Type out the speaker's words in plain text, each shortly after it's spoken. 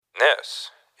This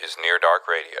is Near Dark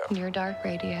Radio. Near Dark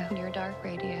Radio. Near Dark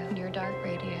Radio. Near Dark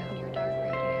Radio. Near Dark Radio. Near Dark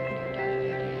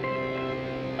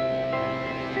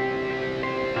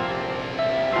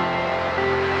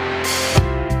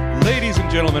Radio. Ladies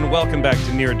and gentlemen, welcome back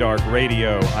to Near Dark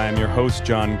Radio. I am your host,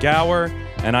 John Gower,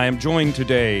 and I am joined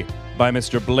today by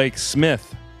Mr. Blake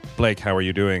Smith. Blake, how are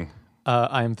you doing?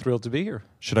 I am thrilled to be here.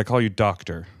 Should I call you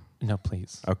Doctor? No,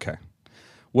 please. Okay.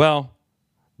 Well,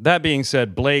 that being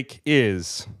said, Blake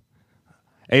is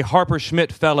a Harper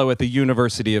Schmidt Fellow at the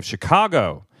University of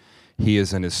Chicago. He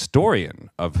is an historian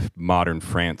of modern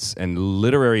France and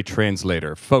literary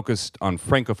translator focused on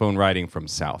Francophone writing from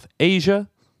South Asia.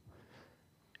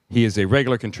 He is a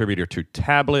regular contributor to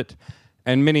Tablet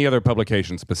and many other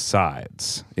publications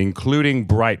besides, including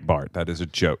Breitbart. That is a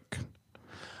joke.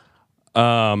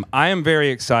 I am very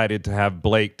excited to have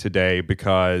Blake today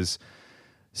because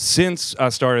since I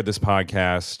started this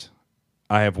podcast,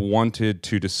 I have wanted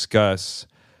to discuss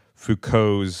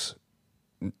Foucault's,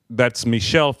 that's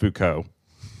Michel Foucault,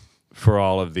 for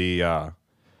all of the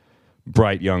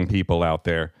bright young people out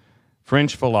there,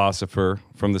 French philosopher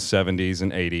from the 70s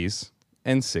and 80s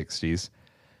and 60s.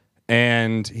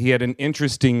 And he had an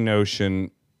interesting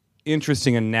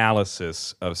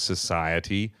analysis of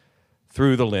society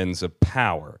through the lens of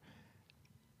power.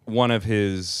 One of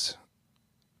his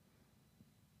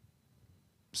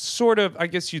sort of, I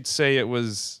guess you'd say it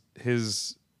was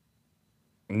his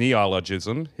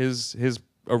neologism, his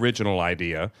original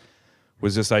idea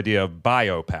was this idea of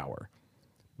biopower.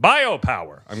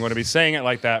 Biopower! I'm going to be saying it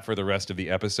like that for the rest of the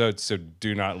episode, so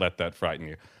do not let that frighten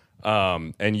you.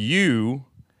 And you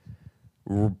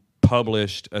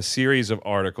published a series of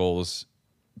articles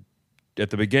at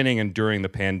the beginning and during the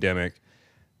pandemic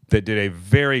that did a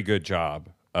very good job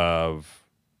of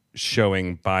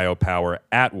showing biopower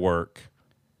at work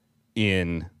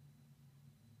in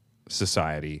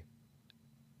society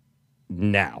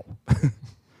now.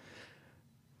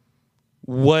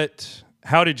 What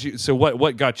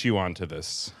got you onto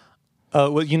this?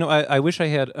 Well, you know, I wish I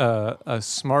had a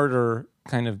smarter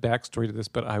kind of backstory to this,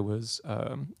 but I was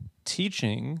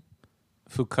teaching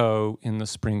Foucault in the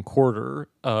spring quarter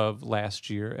of last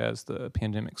year as the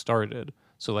pandemic started.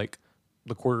 So, like,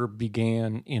 the quarter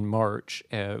began in March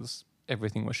as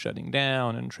everything was shutting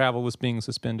down and travel was being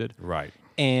suspended. Right.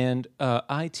 And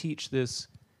I teach this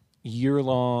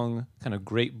year-long kind of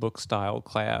great book style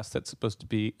class that's supposed to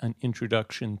be an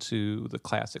introduction to the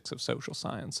classics of social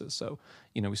sciences. So,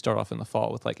 you know, we start off in the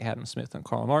fall with like Adam Smith and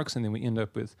Karl Marx, and then we end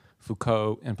up with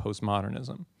Foucault and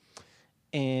postmodernism.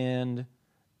 And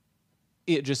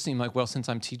it just seemed like, well, since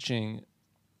I'm teaching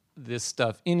this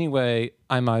stuff anyway,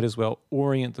 I might as well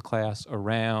orient the class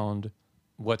around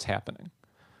what's happening.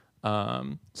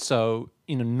 So,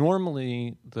 you know,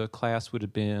 normally the class would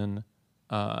have been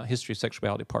History of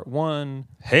Sexuality Part 1.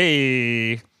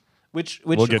 Hey, which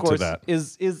we'll of get course to that.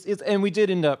 is and we did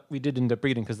end up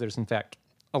reading because there's in fact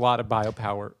a lot of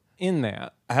biopower in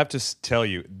that. I have to tell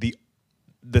you,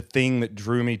 the thing that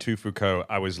drew me to Foucault,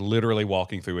 I was literally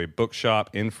walking through a bookshop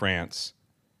in France,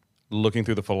 looking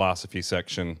through the philosophy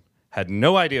section, had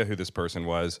no idea who this person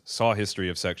was, saw History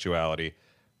of Sexuality,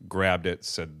 grabbed it,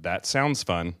 said, that sounds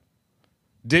fun.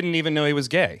 Didn't even know he was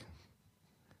gay.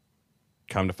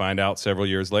 Come to find out several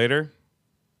years later,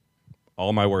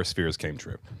 all my worst fears came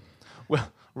true. Well,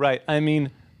 right. I mean,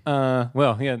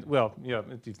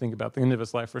 if you think about the end of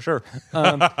his life, for sure.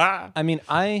 I mean,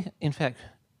 in fact,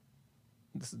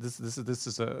 this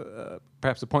is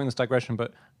perhaps a pointless digression,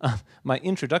 but my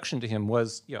introduction to him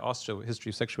was also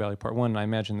History of Sexuality Part 1. And I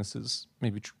imagine this is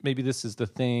maybe this is the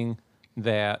thing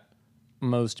that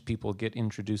most people get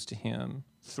introduced to him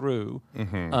through,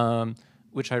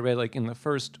 which I read like in the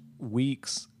first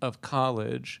weeks of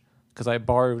college because I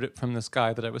borrowed it from this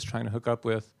guy that I was trying to hook up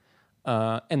with.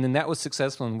 And then that was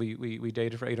successful, and we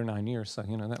dated for 8 or 9 years. So,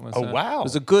 you know, that was wow. It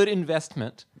was a good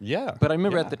investment. Yeah. But I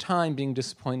remember at the time being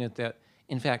disappointed that,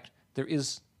 in fact, there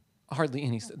is hardly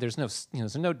any. There's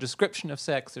no description of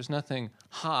sex. There's nothing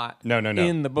hot. No.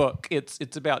 In the book.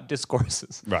 It's about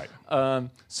discourses. Right.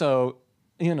 So,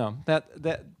 you know,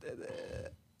 that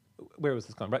where was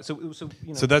this going? Right. So you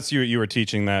know. So that's you were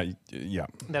teaching that. Yeah.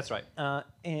 That's right.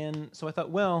 And so I thought,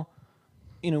 well,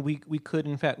 you know, we could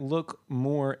in fact look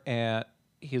more at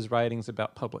his writings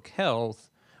about public health,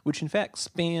 which in fact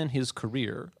span his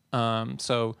career.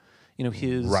 So, you know,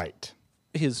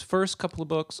 his first couple of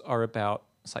books are about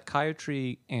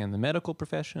psychiatry and the medical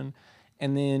profession,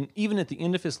 and then even at the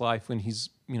end of his life, when he's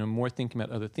more thinking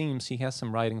about other themes, he has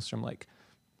some writings from like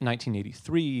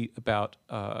 1983 about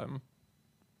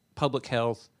public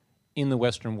health in the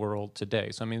Western world today.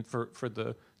 So I mean, for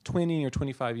the 20 or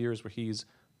 25 years where he's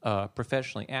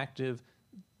professionally active,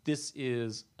 this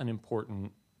is an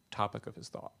important topic of his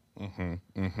thought.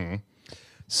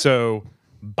 So,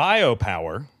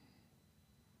 biopower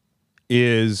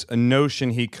is a notion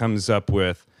he comes up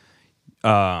with.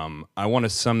 I want to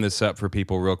sum this up for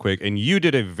people real quick. And you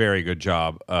did a very good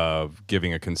job of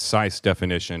giving a concise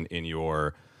definition in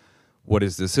your, what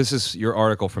is this? This is your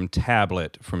article from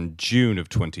Tablet from June of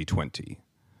 2020.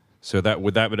 So that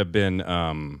would have been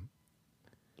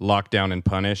Lockdown and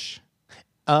Punish?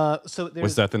 So there's,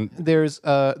 Was that the... there's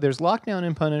Lockdown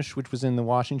and Punish, which was in the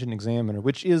Washington Examiner,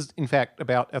 which is in fact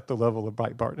about at the level of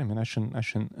Breitbart. I mean, I shouldn't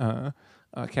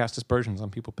cast aspersions on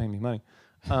people paying me money,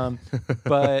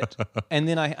 but and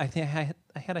then I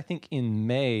think in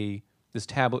May this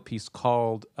Tablet piece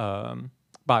called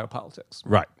Biopolitics.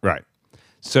 Right.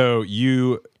 So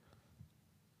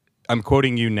I'm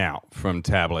quoting you now from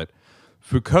Tablet.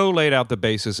 Foucault laid out the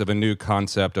basis of a new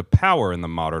concept of power in the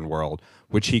modern world,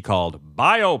 which he called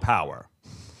biopower,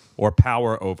 or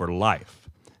power over life.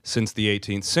 Since the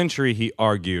 18th century, he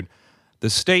argued, the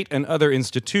state and other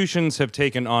institutions have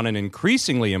taken on an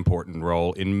increasingly important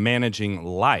role in managing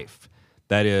life,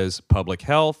 that is, public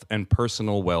health and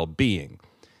personal well-being.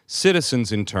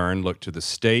 Citizens, in turn, look to the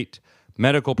state,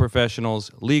 medical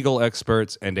professionals, legal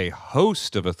experts, and a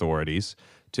host of authorities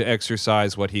to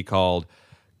exercise what he called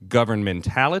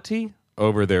governmentality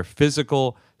over their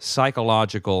physical,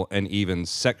 psychological, and even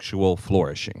sexual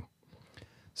flourishing.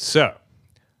 So,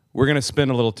 we're going to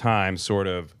spend a little time sort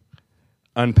of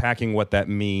unpacking what that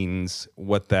means,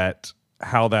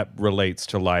 how that relates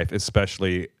to life,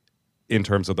 especially in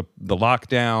terms of the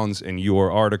lockdowns and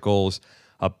your articles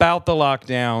about the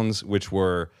lockdowns, which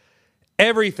were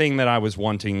everything that I was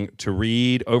wanting to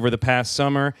read over the past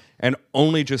summer and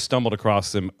only just stumbled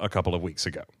across them a couple of weeks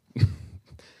ago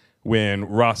when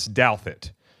Ross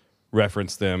Douthat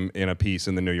referenced them in a piece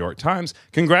in the New York Times.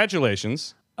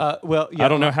 Congratulations. Well, yeah, I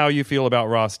don't know how you feel about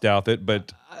Ross Douthat,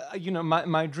 but...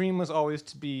 my dream was always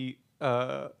to be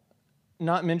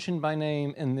not mentioned by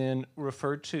name and then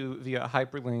referred to via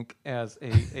hyperlink as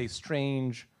a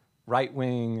strange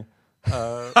right-wing...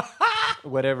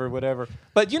 whatever.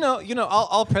 But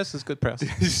I'll press is good press.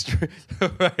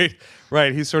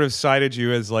 Right. He sort of cited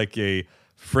you as like a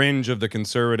fringe of the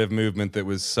conservative movement that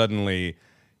was suddenly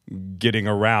getting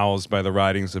aroused by the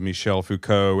writings of Michel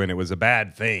Foucault, and it was a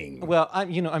bad thing. Well,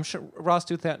 I'm sure Ross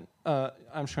Douthat,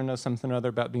 I'm sure knows something or other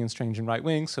about being strange and right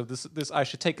wing. So this I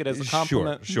should take it as a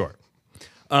compliment. Sure.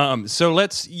 So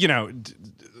let's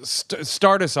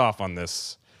start us off on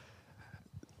this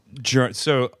journey.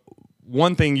 So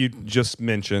one thing you just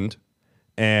mentioned,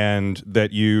 and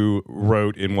that you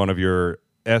wrote in one of your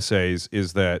essays,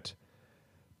 is that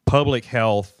public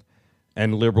health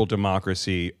and liberal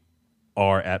democracy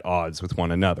are at odds with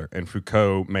one another. And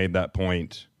Foucault made that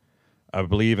point, I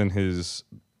believe, in his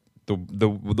the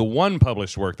one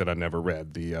published work that I never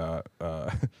read, the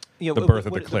Birth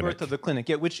of the Clinic. The Birth of the Clinic,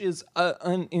 yeah, which is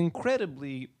an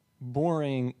incredibly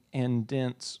boring and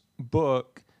dense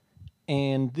book.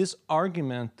 And this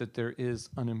argument that there is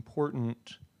an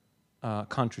important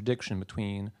contradiction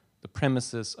between the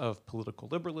premises of political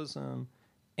liberalism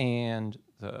and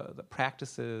the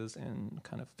practices and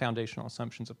kind of foundational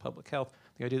assumptions of public health,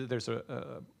 the idea that there's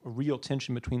a real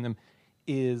tension between them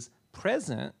is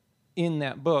present in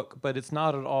that book, but it's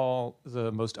not at all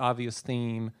the most obvious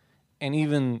theme. And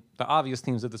even the obvious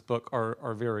themes of this book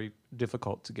are very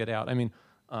difficult to get out. I mean,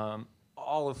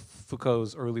 all of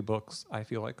Foucault's early books, I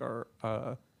feel like, are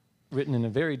written in a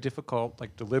very difficult,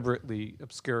 like deliberately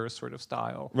obscure sort of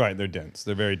style. Right, they're dense.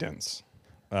 They're very dense.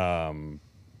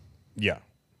 Yeah.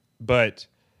 But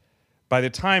by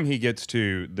the time he gets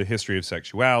to the history of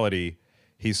sexuality,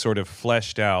 he's sort of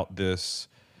fleshed out this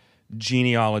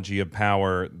genealogy of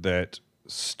power that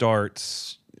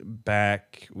starts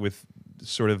back with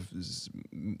sort of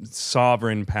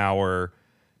sovereign power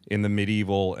in the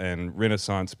medieval and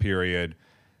Renaissance period,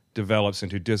 develops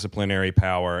into disciplinary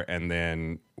power, and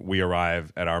then we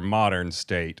arrive at our modern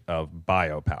state of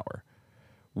biopower,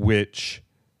 which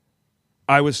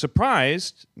I was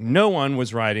surprised no one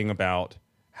was writing about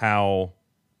how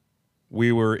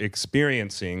we were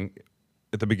experiencing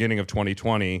at the beginning of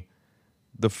 2020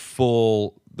 the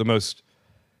most,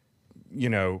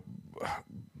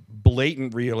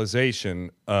 blatant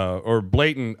realization or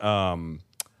blatant Foucault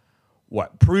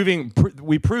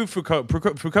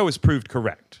was proved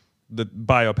correct that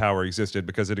biopower existed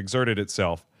because it exerted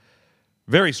itself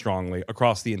very strongly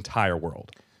across the entire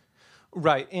world.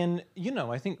 Right, and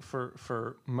I think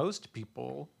for most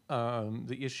people,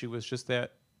 the issue was just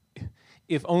that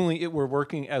if only it were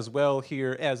working as well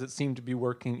here as it seemed to be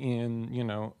working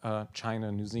in,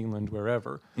 China, New Zealand,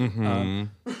 wherever. I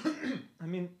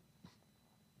mean,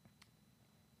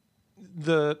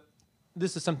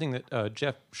 this is something that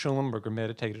Jeff Schellenberger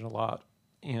meditated a lot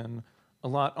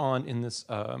on in this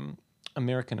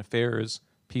American Affairs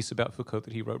piece about Foucault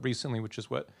that he wrote recently, which is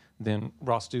what then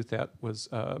Ross Douthat was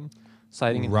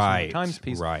citing in his New York Times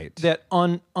piece. Right. That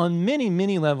on many,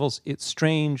 many levels, it's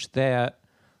strange that,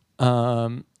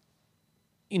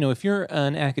 if you're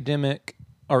an academic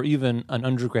or even an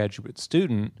undergraduate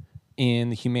student in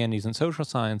the humanities and social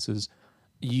sciences,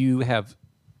 you have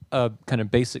a kind of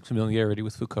basic familiarity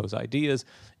with Foucault's ideas,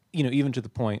 even to the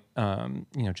point,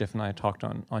 Jeff and I talked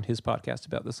on his podcast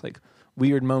about this like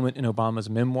weird moment in Obama's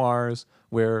memoirs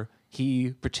where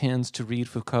he pretends to read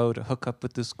Foucault to hook up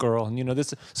with this girl, and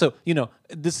this. So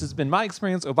this has been my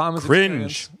experience. Obama's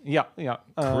Cringe. experience. Yeah.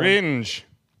 Cringe.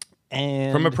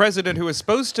 And From a president who is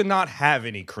supposed to not have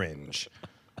any cringe.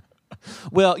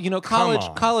 well, on.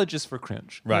 college is for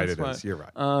cringe. Right, That's it why- is. You're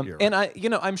right. You're And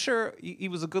I'm sure he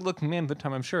was a good-looking man at the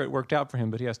time. I'm sure it worked out for him,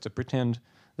 but he has to pretend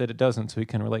that it doesn't, so he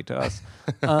can relate to us.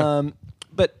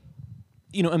 But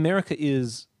America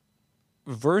is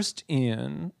versed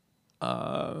in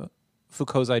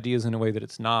Foucault's ideas in a way that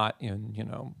it's not in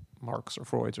Marx or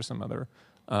Freud's or some other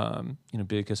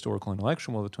big historical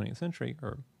intellectual of the 20th century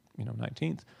or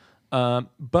 19th.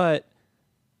 But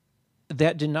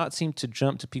that did not seem to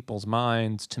jump to people's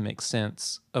minds to make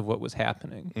sense of what was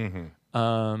happening.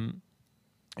 And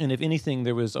if anything,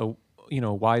 there was a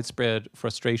widespread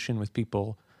frustration with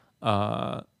people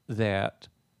that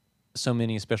so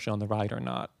many, especially on the right, are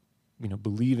not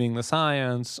believing the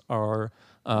science or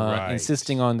Right.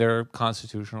 insisting on their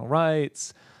constitutional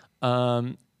rights.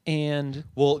 And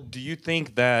Well, do you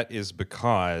think that is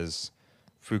because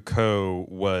Foucault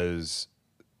was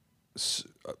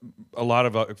a lot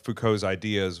of Foucault's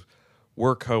ideas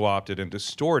were co-opted and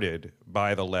distorted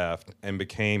by the left and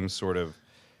became sort of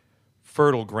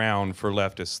fertile ground for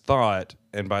leftist thought,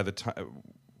 and by the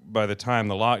time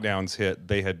the lockdowns hit,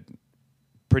 they had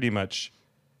pretty much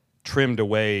trimmed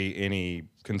away any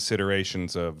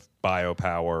considerations of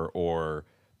biopower or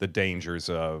the dangers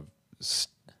of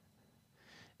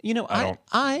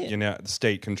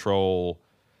state control.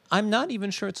 I'm not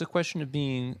even sure it's a question of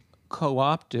being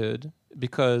co-opted,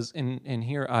 because in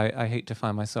here I hate to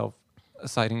find myself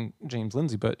citing James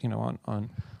Lindsay, but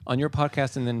on your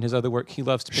podcast and then his other work, he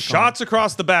loves to pick Shots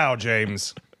across the bow,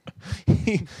 James.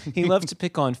 he loves to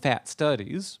pick on fat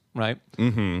studies, right?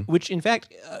 Mm-hmm. Which, in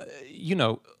fact,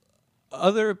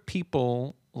 other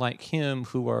people like him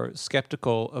who are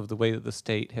skeptical of the way that the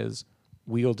state has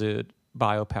wielded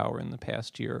biopower in the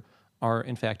past year are,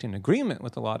 in fact, in agreement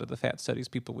with a lot of the fat studies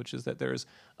people, which is that there's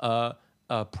a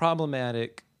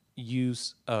problematic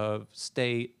use of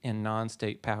state and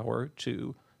non-state power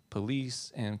to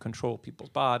police and control people's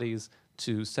bodies,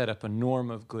 to set up a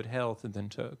norm of good health, and then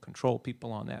to control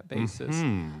people on that basis.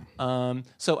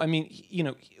 So, I mean,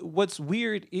 what's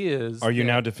weird is, Are you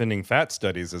now defending fat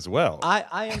studies as well?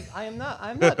 I'm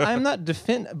not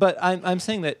defend, but I'm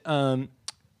saying that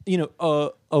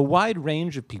a wide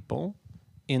range of people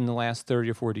in the last 30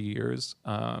 or 40 years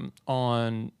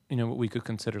on what we could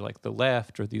consider like the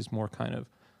left, or these more kind of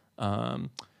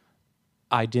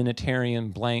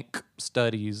identitarian blank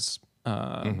studies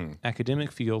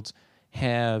academic fields,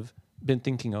 have been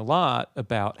thinking a lot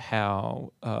about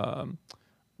how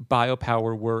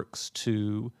biopower works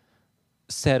to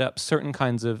set up certain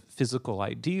kinds of physical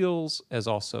ideals as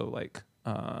also like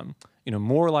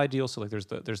moral ideals. So like there's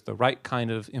the right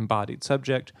kind of embodied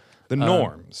subject, the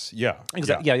norms, yeah,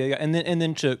 exactly, yeah, and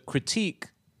then to critique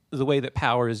the way that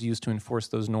power is used to enforce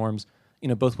those norms.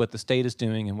 Both what the state is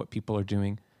doing and what people are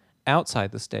doing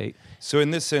outside the state. So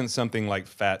in this sense, something like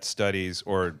fat studies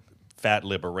or fat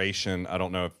liberation, I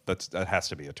don't know if that has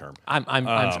to be a term.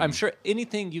 I'm sure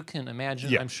anything you can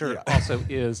imagine, I'm sure also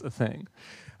is a thing.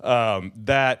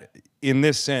 That in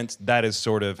this sense, that is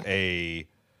sort of a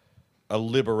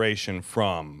liberation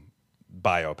from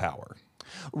biopower.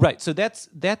 Right. So that's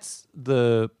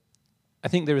I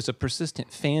think there is a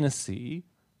persistent fantasy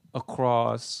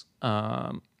across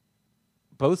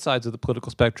both sides of the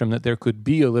political spectrum that there could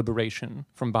be a liberation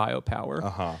from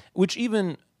biopower, which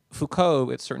even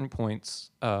Foucault at certain points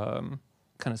kind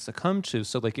of succumbed to.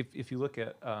 So like if you look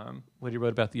at what he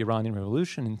wrote about the Iranian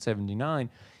Revolution in 1979,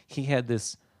 he had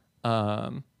this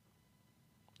kind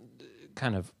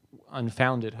of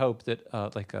unfounded hope that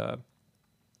like a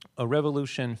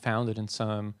revolution founded in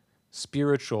some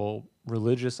spiritual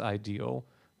religious ideal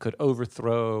could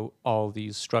overthrow all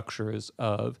these structures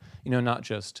of not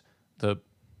just the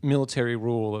military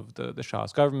rule of the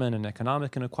Shah's government and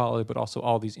economic inequality, but also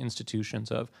all these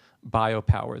institutions of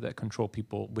biopower that control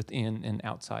people within and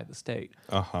outside the state.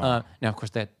 Now, of course,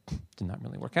 that did not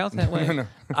really work out that way.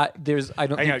 I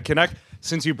don't. Hang on,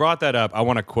 since you brought that up, I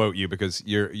want to quote you because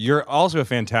you're also a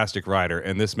fantastic writer,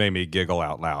 and this made me giggle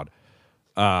out loud.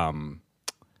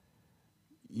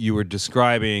 You were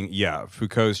describing,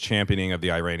 Foucault's championing of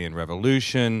the Iranian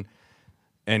Revolution,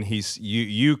 and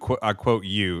I quote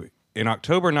you, in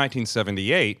October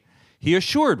 1978, he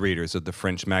assured readers of the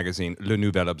French magazine Le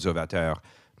Nouvel Observateur,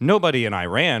 nobody in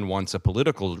Iran wants a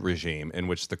political regime in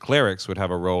which the clerics would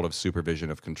have a role of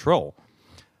supervision of control.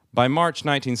 By March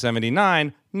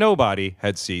 1979, nobody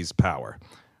had seized power.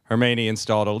 Khomeini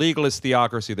installed a legalist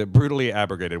theocracy that brutally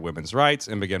abrogated women's rights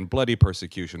and began bloody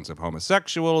persecutions of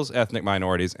homosexuals, ethnic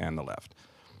minorities, and the left.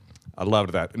 I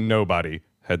loved that. Nobody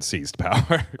had seized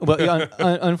power. Well,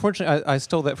 unfortunately, I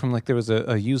stole that from there was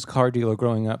a used car dealer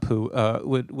growing up who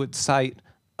would cite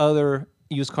other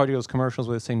used car dealers' commercials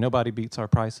where they say nobody beats our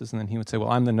prices, and then he would say, "Well,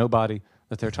 I'm the nobody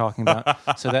that they're talking about."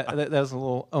 So that was a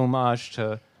little homage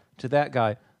to that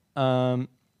guy.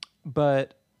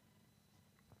 But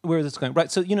where is this going?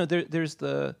 Right. So there's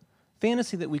the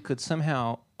fantasy that we could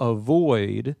somehow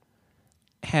avoid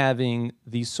having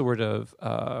these sort of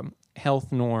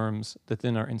health norms that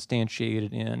then are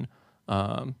instantiated in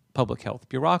public health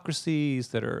bureaucracies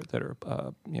that are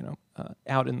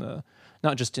out in the,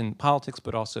 not just in politics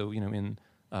but also in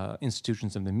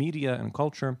institutions of the media and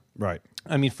culture. Right.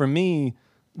 I mean, for me,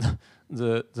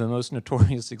 the most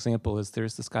notorious example is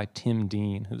there's this guy Tim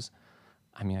Dean who's,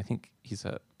 I think he's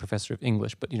a professor of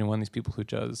English, but one of these people who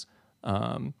does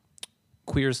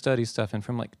queer study stuff, and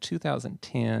from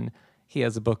 2010 he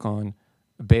has a book on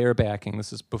barebacking.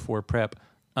 This is before PrEP,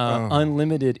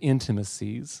 Unlimited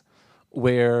Intimacies,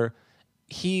 where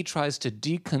he tries to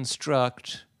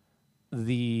deconstruct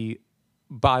the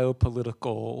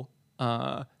biopolitical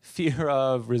fear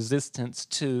of resistance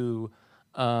to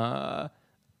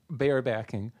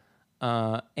barebacking,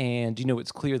 and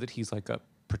it's clear that he's a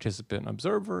participant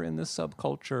observer in this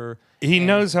subculture. He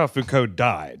knows how Foucault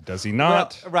died, does he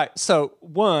not? Well, right. So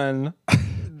one,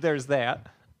 there's that.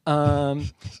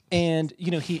 And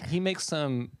he makes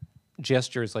some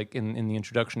gestures in the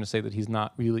introduction to say that he's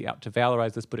not really out to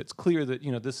valorize this, but it's clear that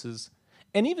this is,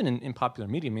 and even in popular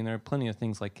media, there are plenty of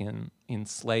things in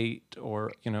Slate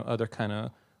or other kind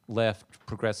of left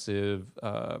progressive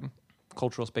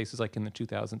cultural spaces in the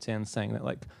 2010s saying that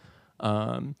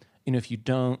if you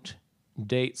don't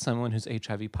date someone who's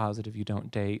HIV positive, you don't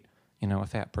date a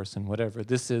fat person, whatever.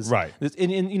 This is right. This,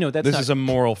 and that's this is a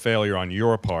moral failure on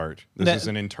your part. This is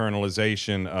an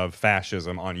internalization of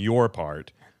fascism on your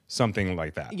part. Something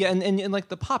like that. Yeah, and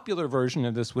the popular version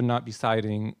of this would not be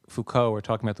citing Foucault or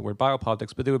talking about the word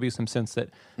biopolitics, but there would be some sense that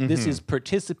this is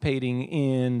participating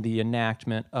in the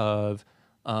enactment of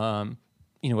a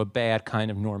bad kind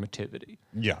of normativity.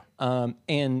 Yeah.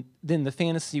 And then the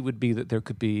fantasy would be that there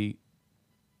could be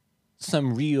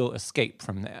some real escape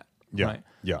from that. Yeah. Right?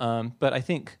 Yeah. But I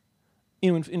think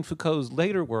in Foucault's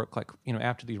later work,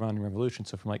 after the Iranian Revolution,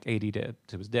 so from 80 to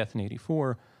his death in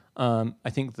 84, I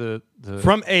think the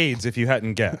from AIDS, if you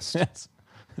hadn't guessed. Yes.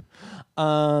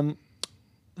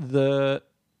 The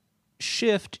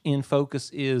shift in focus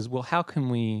is, well, how can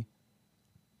we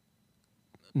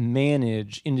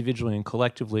manage individually and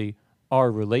collectively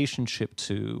our relationship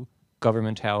to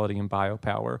governmentality and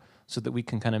biopower so that we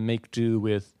can kind of make do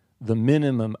with the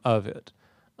minimum of it.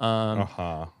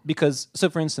 Because, so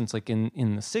for instance, in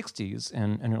the 60s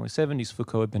and early 70s,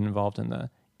 Foucault had been involved in the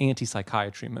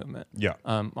anti-psychiatry movement. Yeah.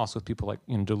 Also with people like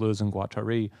Deleuze and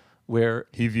Guattari, where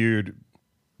he viewed,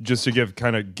 just to give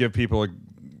people a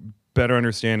better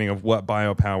understanding of what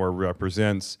biopower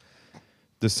represents,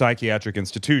 the psychiatric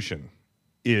institution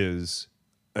is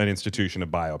an institution of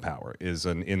biopower, is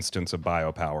an instance of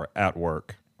biopower at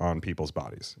work on people's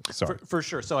bodies. Sorry. For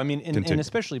sure. So, and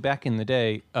especially back in the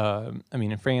day,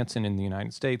 in France and in the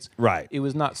United States, right, it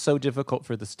was not so difficult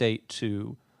for the state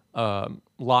to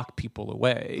lock people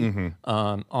away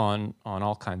on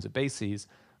all kinds of bases.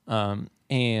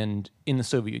 And in the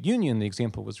Soviet Union, the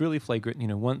example was really flagrant.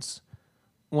 Once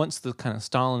the kind of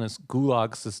Stalinist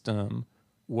Gulag system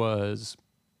was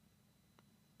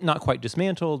not quite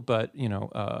dismantled, but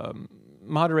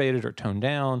moderated or toned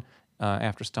down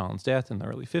after Stalin's death in the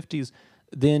early 50s,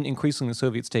 then increasingly the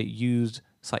Soviet state used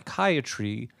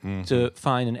psychiatry to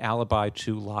find an alibi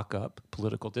to lock up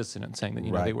political dissidents, saying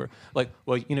that they were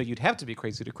you'd have to be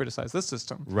crazy to criticize this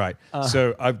system. Right.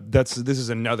 So this is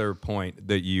another point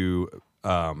that you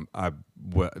there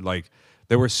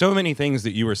were so many things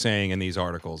that you were saying in these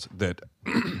articles that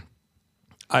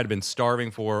I'd been starving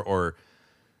for, or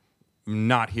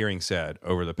not hearing said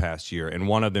over the past year, and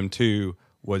one of them too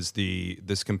was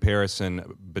this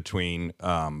comparison between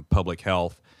public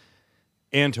health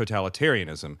and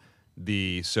totalitarianism.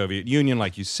 The Soviet Union,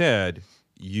 like you said,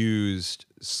 used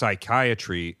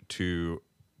psychiatry to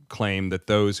claim that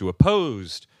those who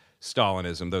opposed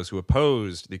Stalinism, those who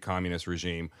opposed the communist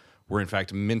regime, were in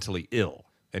fact mentally ill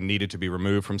and needed to be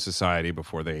removed from society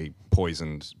before they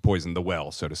poisoned the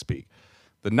well, so to speak.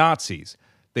 The Nazis,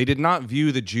 they did not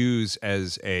view the Jews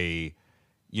as a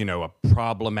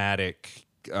problematic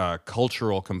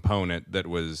cultural component that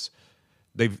was.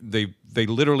 They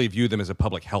literally viewed them as a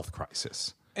public health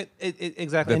crisis.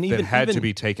 Exactly, that had to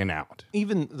be taken out.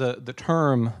 Even the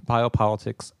term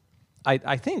biopolitics,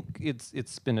 I think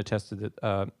it's been attested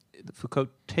that Foucault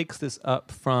takes this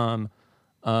up from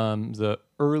the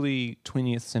early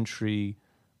 20th century.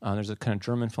 There's a kind of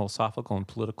German philosophical and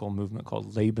political movement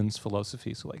called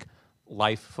Lebensphilosophy, so like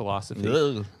life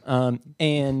philosophy,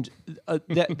 and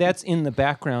that's in the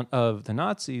background of the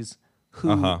Nazis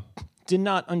who did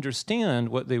not understand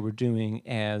what they were doing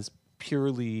as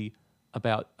purely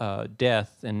about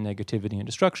death and negativity and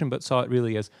destruction, but saw it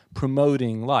really as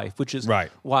promoting life, which is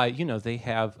why they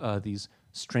have these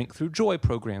strength through joy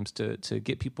programs to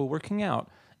get people working out,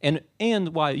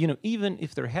 and why even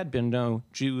if there had been no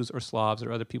Jews or Slavs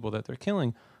or other people that they're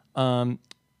killing,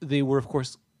 they were of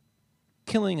course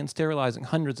killing and sterilizing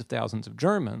hundreds of thousands of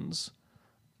Germans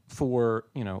for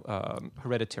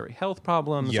hereditary health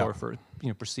problems or for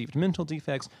perceived mental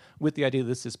defects, with the idea that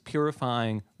this is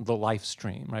purifying the life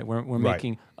stream, right? We're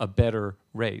making a better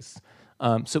race.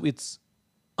 So it's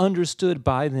understood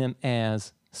by them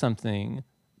as something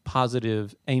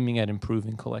positive, aiming at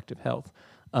improving collective health.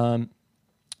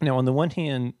 Now, on the one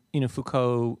hand,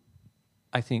 Foucault,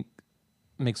 I think,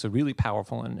 makes a really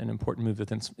powerful and important move that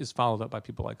then is followed up by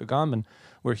people like Agamben,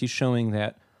 where he's showing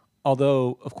that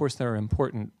although, of course, there are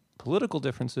important political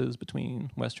differences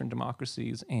between Western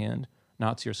democracies and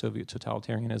Nazi or Soviet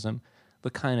totalitarianism, the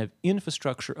kind of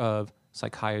infrastructure of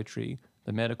psychiatry,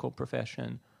 the medical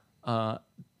profession,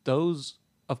 those,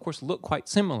 of course, look quite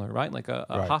similar, right? Like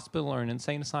a hospital or an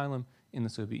insane asylum in the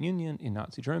Soviet Union, in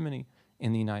Nazi Germany,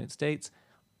 in the United States,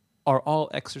 are all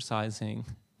exercising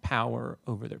power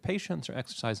over their patients or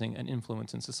exercising an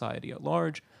influence in society at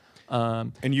large.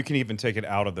 And you can even take it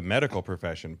out of the medical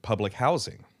profession. Public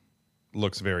housing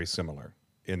looks very similar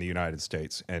in the United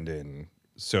States and in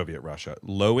Soviet Russia.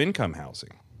 Low-income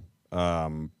housing,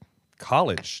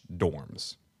 college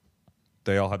dorms,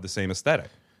 they all have the same aesthetic.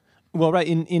 Well, right.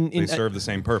 They serve the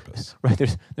same purpose. Right.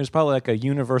 There's probably like a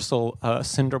universal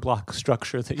cinder block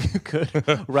structure that you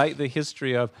could write the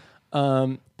history of.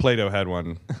 Plato had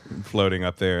one floating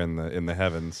up there in the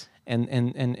heavens. And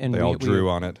they all drew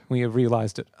on it. We have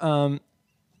realized it.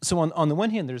 So on the one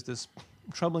hand, there's this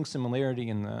troubling similarity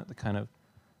in the kind of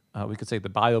we could say the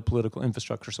biopolitical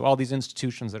infrastructure. So all these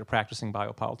institutions that are practicing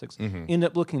biopolitics end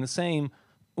up looking the same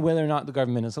whether or not the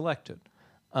government is elected.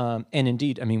 And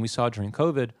indeed, I mean, we saw during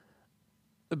COVID,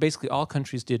 basically all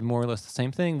countries did more or less the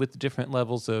same thing with different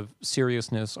levels of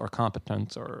seriousness or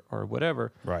competence or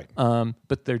whatever. Right.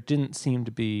 But there didn't seem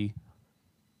to be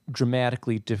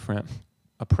dramatically different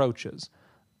approaches.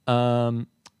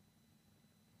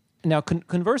 Now,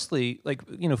 conversely, like,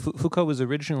 Foucault was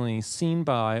originally seen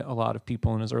by a lot of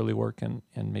people in his early work, and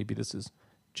maybe this is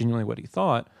genuinely what he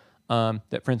thought,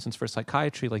 that, for instance, for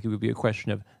psychiatry, like, it would be a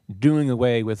question of doing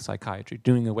away with psychiatry,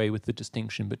 doing away with the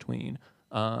distinction between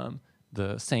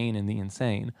the sane and the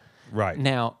insane. Right.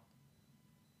 Now,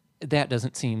 that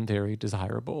doesn't seem very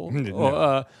desirable.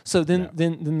 No. So then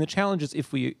the challenge is,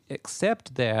 if we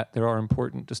accept that there are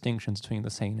important distinctions between the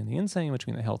sane and the insane,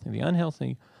 between the healthy and the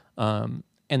unhealthy,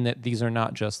 and that these are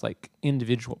not just like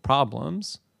individual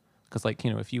problems, because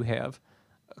if you have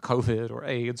COVID or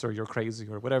AIDS or you're crazy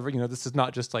or whatever, this is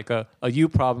not just like a you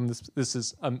problem. This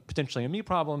is potentially a me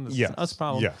problem. This is an us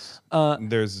problem. Yes.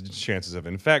 There's chances of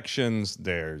infections.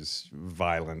 There's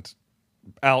violent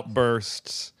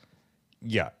outbursts.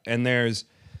 Yeah, and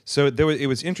it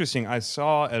was interesting. I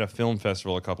saw at a film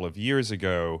festival a couple of years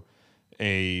ago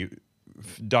a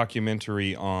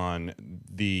documentary on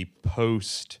the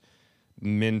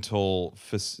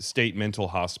state mental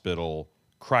hospital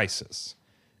crisis,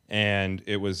 and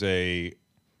it was it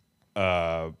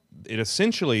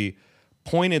essentially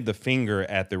pointed the finger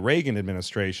at the Reagan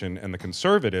administration and the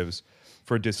conservatives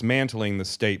for dismantling the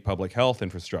state public health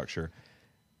infrastructure,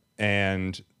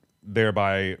 and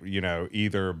thereby,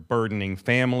 either burdening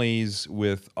families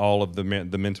with all of the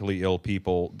mentally ill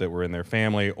people that were in their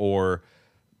family, or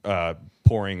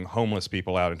pouring homeless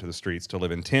people out into the streets to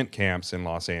live in tent camps in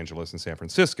Los Angeles and San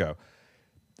Francisco.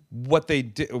 what they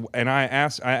did, and I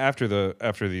asked after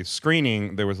the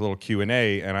screening, there was a little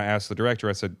Q&A, and I asked the director.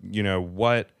 I said,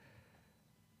 what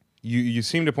you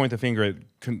seem to point the finger at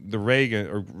the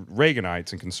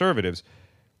Reaganites and conservatives.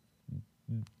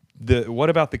 What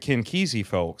about the Ken Kesey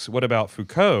folks? What about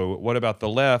Foucault? What about the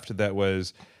left that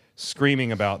was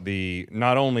screaming about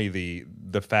not only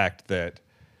the fact that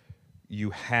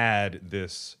you had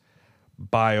this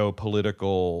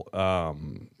biopolitical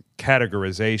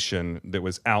categorization that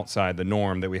was outside the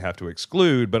norm that we have to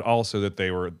exclude, but also that they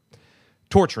were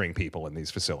torturing people in these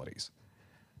facilities.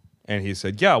 And he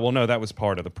said, yeah, well, no, that was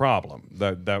part of the problem.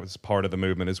 That was part of the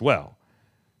movement as well.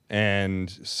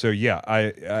 And so, yeah,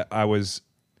 I was,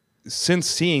 since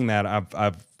seeing that,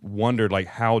 I've wondered, like,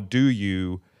 how do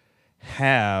you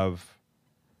have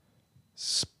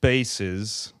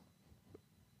spaces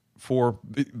for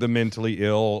the mentally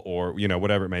ill or,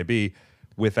 whatever it may be,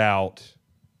 without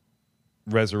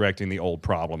resurrecting the old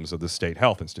problems of the state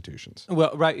health institutions.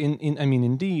 Well, right.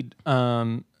 Indeed.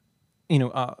 So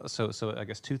I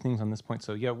guess two things on this point.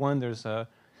 So yeah, one, there's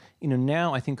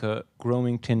now I think a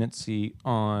growing tendency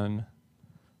on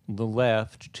the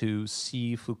left to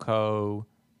see Foucault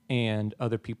and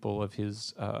other people of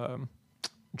his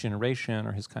generation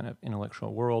or his kind of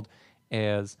intellectual world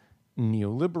as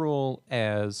neoliberal,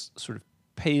 as sort of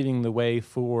paving the way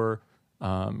for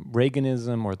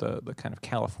Reaganism or the kind of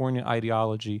California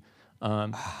ideology,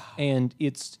 and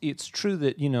it's true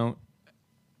that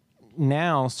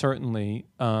now certainly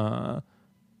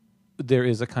there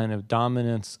is a kind of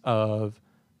dominance of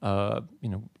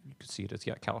you could see it as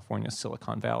California,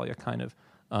 Silicon Valley, a kind of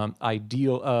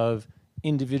ideal of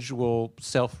individual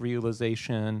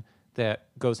self-realization that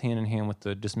goes hand in hand with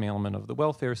the dismantlement of the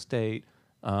welfare state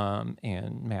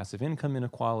and massive income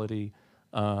inequality.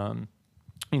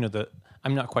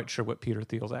 I'm not quite sure what Peter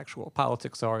Thiel's actual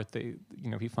politics are.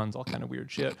 He funds all kind of weird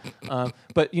shit.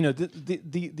 But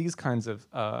these kinds of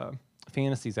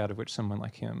fantasies out of which someone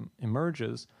like him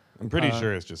emerges. I'm pretty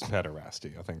sure it's just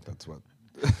pederasty. I think that's what.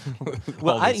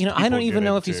 Well, I don't even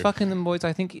know if he's fucking them boys.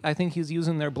 I think he's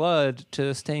using their blood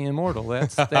to stay immortal.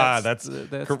 That's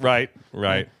right.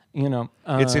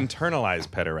 It's internalized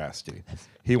pederasty.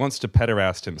 He wants to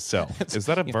pederast himself. Is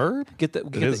that a verb? Get that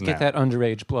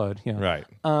underage blood. Yeah. Right.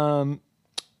 And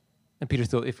Peter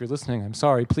Thiel, if you're listening, I'm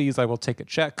sorry. Please, I will take a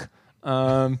check.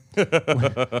 Where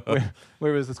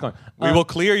is this going? We will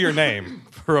clear your name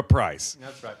for a price.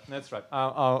 That's right.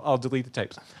 I'll delete the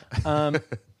tapes.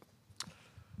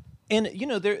 And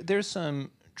there's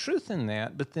some truth in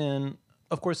that, but then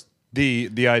of course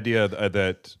the idea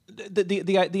that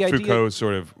the Foucault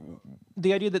sort of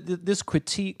the idea that this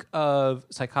critique of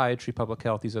psychiatry, public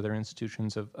health, these other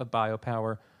institutions of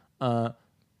biopower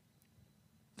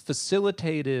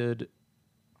facilitated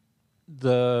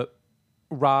the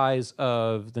rise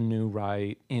of the new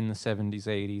right in the 70s,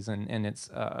 80s, and its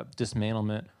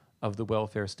dismantlement of the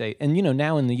welfare state. And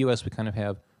now in the U.S. we kind of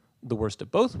have the worst of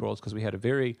both worlds because we had a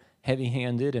very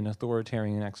heavy-handed and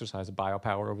authoritarian exercise of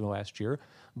biopower over the last year,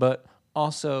 but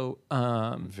also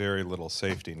very little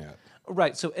safety net.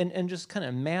 Right. So and just kind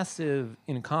of massive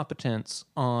incompetence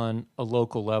on a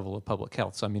local level of public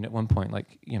health. So I mean, at one point,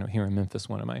 like here in Memphis,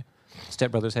 one of my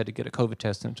stepbrothers had to get a COVID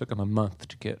test, and it took him a month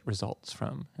to get results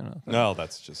from. No,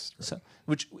 that's just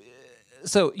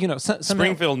somehow,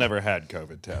 Springfield never had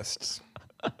COVID tests.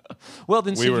 Well,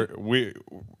 then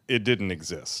it didn't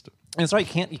exist. That's right.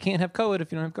 You can't have COVID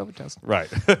if you don't have COVID tests. Right.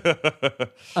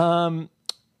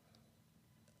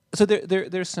 So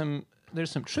there's some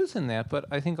truth in that, but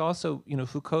I think also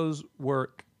Foucault's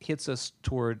work hits us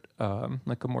toward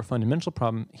like a more fundamental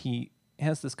problem. He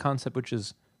has this concept which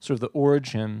is sort of the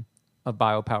origin of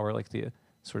biopower, like the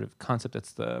sort of concept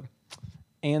that's the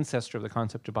ancestor of the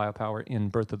concept of biopower in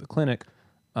Birth of the Clinic,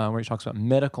 where he talks about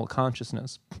medical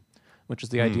consciousness, which is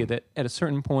the idea that at a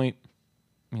certain point,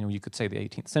 you could say the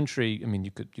 18th century. I mean,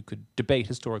 you could debate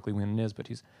historically when it is, but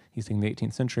he's saying the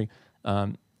 18th century,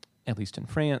 at least in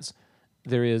France,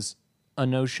 there is a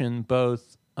notion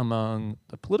both among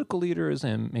the political leaders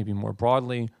and maybe more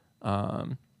broadly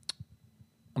among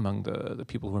the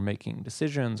people who are making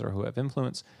decisions or who have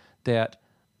influence that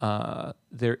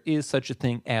there is such a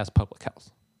thing as public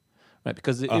health, right?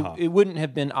 Because it wouldn't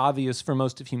have been obvious for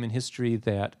most of human history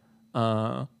that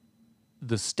the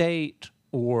state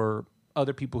or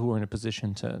other people who are in a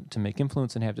position to make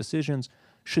influence and have decisions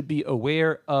should be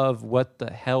aware of what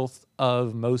the health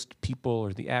of most people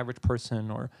or the average person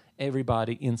or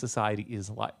everybody in society is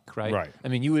like, right? Right. I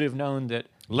mean, you would have known that.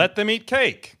 Let them eat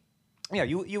cake. Yeah,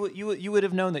 you would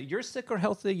have known that you're sick or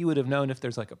healthy. You would have known if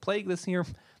there's like a plague this year.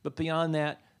 But beyond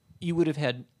that, you would have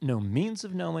had no means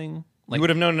of knowing. You would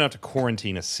have known enough to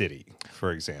quarantine a city.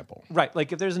 for example. Right.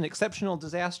 Like if there's an exceptional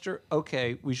disaster,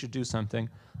 okay, we should do something.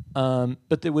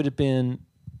 But there would have been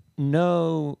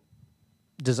no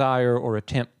desire or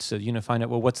attempt to, find out,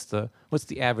 well, what's the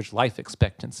average life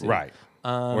expectancy? Right.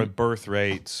 Or birth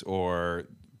rates or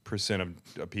percent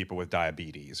of people with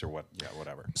diabetes or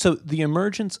whatever. So the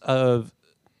emergence of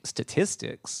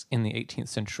statistics in the 18th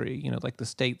century, like the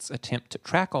state's attempt to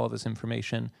track all of this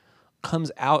information,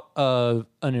 comes out of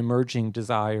an emerging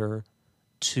desire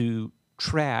to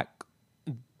track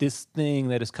this thing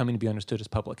that is coming to be understood as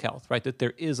public health, right? That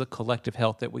there is a collective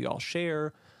health that we all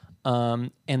share,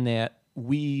 and that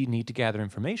we need to gather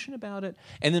information about it.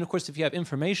 And then, of course, if you have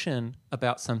information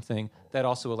about something, that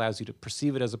also allows you to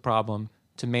perceive it as a problem,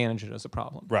 to manage it as a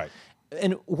problem. Right.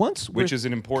 And Which is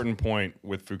an important point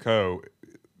with Foucault.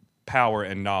 Power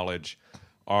and knowledge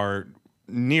are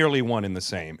nearly one and the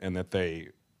same, and that they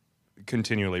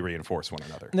continually reinforce one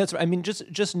another. And that's right. I mean,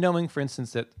 just knowing, for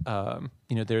instance, that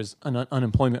there's an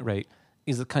unemployment rate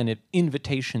is a kind of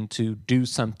invitation to do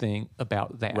something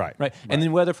about that. Right. And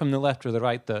then whether from the left or the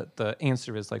right, the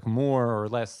answer is like more or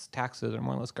less taxes or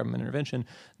more or less government intervention.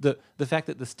 The fact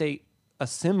that the state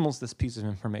assembles this piece of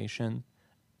information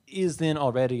is then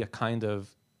already a kind of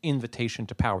invitation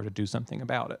to power to do something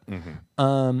about it.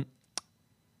 Mm-hmm.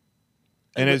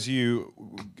 And as you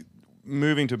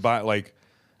moving to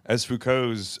as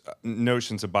Foucault's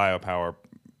notions of biopower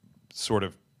sort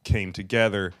of came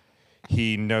together,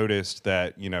 he noticed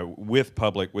that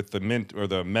with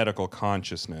the medical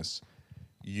consciousness,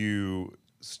 you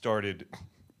started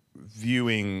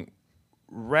viewing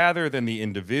rather than the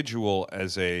individual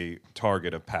as a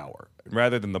target of power,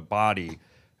 rather than the body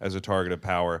as a target of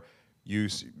power,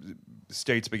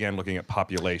 states began looking at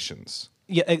populations.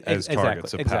 As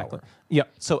targets of power. Yeah.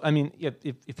 So I mean,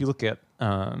 if you look at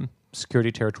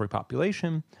security territory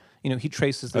population, he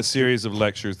traces a series of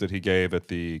lectures that he gave at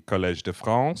the Collège de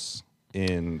France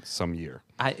in some year.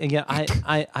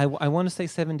 I want to say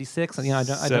 76. I don't know if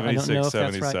 76, that's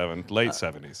 77, right. late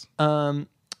 70s.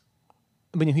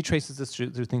 But he traces this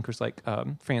through thinkers like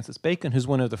Francis Bacon, who's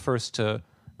one of the first to.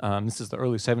 This is the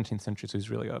early 17th century, so he's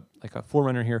really a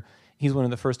forerunner here. He's one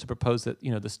of the first to propose that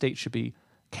the state should be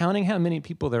counting how many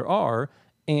people there are,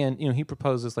 and he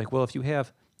proposes if you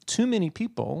have too many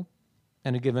people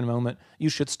at a given moment, you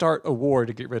should start a war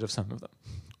to get rid of some of them.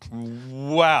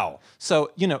 Wow.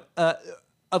 So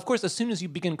of course, as soon as you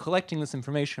begin collecting this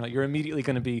information, you're immediately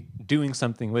going to be doing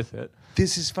something with it.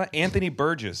 This is fun. Anthony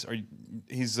Burgess.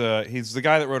 He's the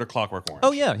guy that wrote A Clockwork Orange.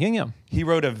 Oh yeah. He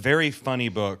wrote a very funny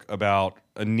book about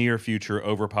a near future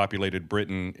overpopulated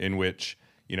Britain in which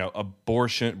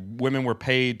women were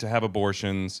paid to have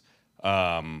abortions.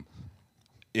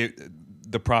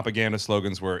 The propaganda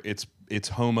slogans were it's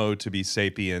homo to be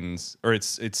sapiens, or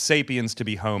it's sapiens to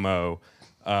be homo,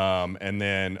 and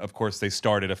then of course they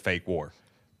started a fake war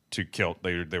to kill.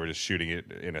 They were just shooting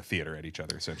it in a theater at each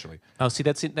other essentially. Oh, see,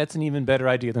 that's an even better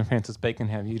idea than Francis Bacon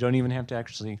had. You don't even have to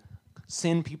actually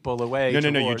send people away.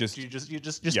 No. War. You just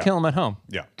kill them at home.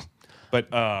 Yeah, but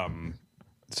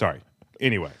sorry.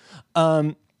 Anyway.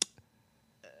 But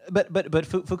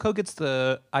Foucault gets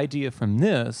the idea from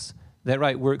this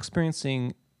that we're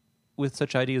experiencing with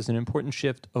such ideas an important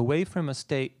shift away from a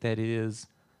state that is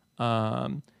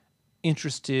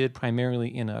interested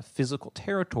primarily in a physical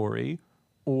territory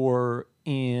or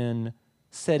in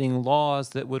setting laws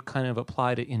that would kind of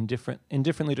apply to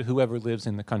indifferently to whoever lives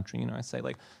in the country. I say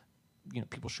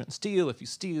people shouldn't steal. If you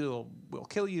steal, we'll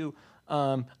kill you.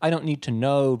 I don't need to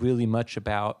know really much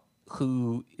about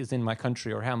who is in my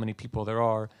country or how many people there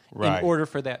are in order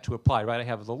for that to apply, right? I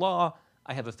have the law,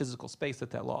 I have a physical space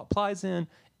that law applies in,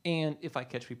 and if I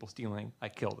catch people stealing, I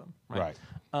kill them, right?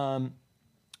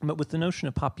 But with the notion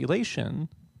of population,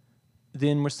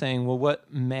 then we're saying, well,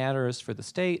 what matters for the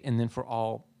state and then for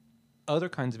all other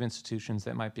kinds of institutions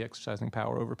that might be exercising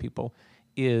power over people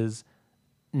is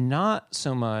not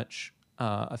so much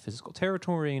a physical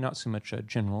territory, not so much a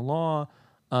general law,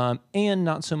 and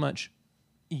not so much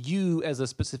you as a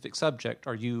specific subject.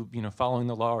 Are you, following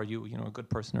the law? Are you, a good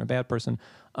person or a bad person?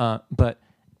 But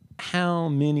how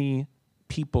many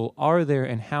people are there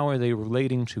and how are they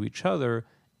relating to each other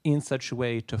in such a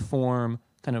way to form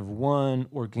kind of one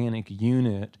organic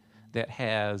unit that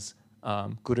has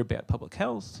good or bad public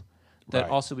health? That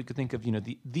also we could think of,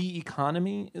 the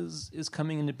economy is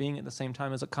coming into being at the same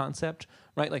time as a concept,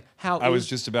 right? Like I was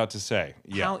just about to say,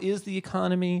 how is the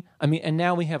economy? I mean, and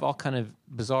now we have all kind of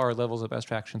bizarre levels of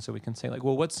abstraction, so we can say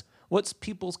what's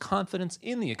people's confidence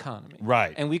in the economy,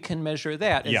 right? And we can measure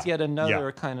that as yet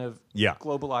another kind of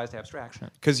globalized abstraction.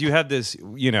 Because you have this,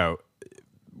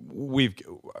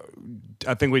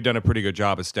 I think we've done a pretty good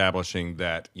job establishing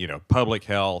that, public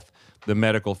health, the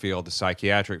medical field, the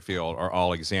psychiatric field are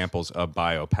all examples of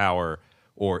biopower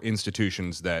or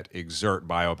institutions that exert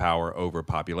biopower over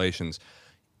populations.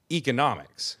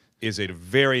 Economics is a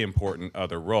very important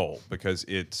other role because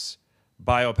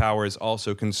biopower is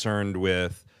also concerned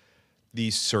with the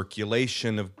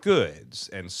circulation of goods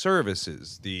and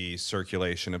services, the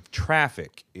circulation of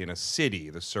traffic in a city,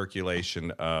 the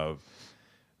circulation of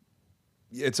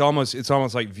it's almost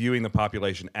like viewing the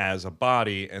population as a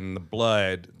body, and the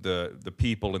blood, the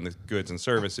people and the goods and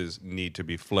services need to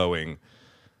be flowing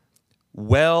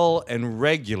well and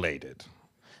regulated.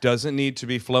 Doesn't need to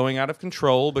be flowing out of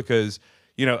control because,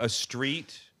 a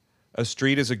street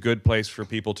is a good place for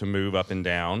people to move up and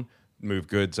down, move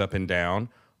goods up and down.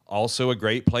 Also a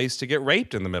great place to get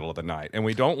raped in the middle of the night. And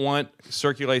we don't want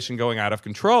circulation going out of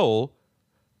control.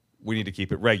 We need to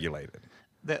keep it regulated.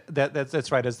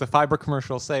 That's right. As the fiber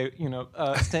commercials say,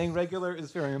 staying regular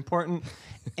is very important.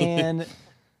 And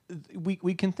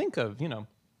we can think of,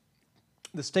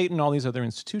 the state and all these other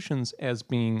institutions as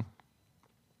being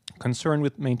concerned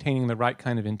with maintaining the right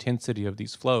kind of intensity of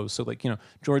these flows. So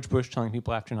George Bush telling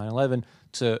people after 9/11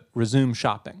 to resume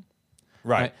shopping.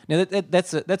 Right. Now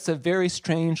that's a very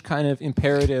strange kind of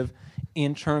imperative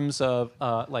in terms of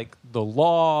the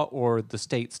law or the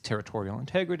state's territorial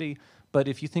integrity. But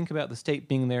if you think about the state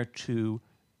being there to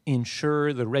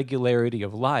ensure the regularity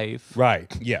of life,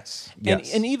 right? Yes.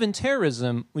 And even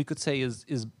terrorism, we could say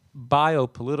is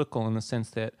biopolitical in the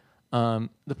sense that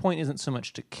the point isn't so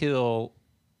much to kill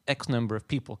X number of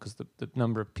people, because the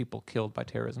number of people killed by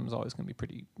terrorism is always going to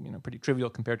be pretty trivial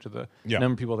compared to the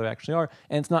number of people that actually are.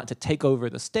 And it's not to take over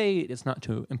the state. It's not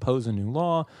to impose a new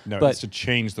law. No, but it's to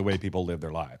change the way people live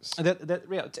their lives. And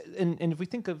if we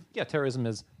think of terrorism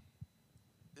as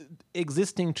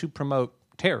existing to promote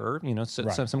terror,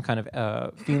 some kind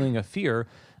of feeling of fear,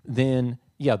 then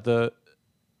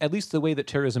at least the way that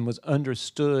terrorism was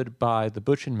understood by the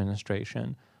Bush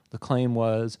administration, the claim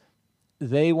was,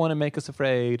 they want to make us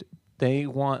afraid. They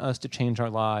want us to change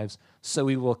our lives, so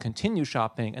we will continue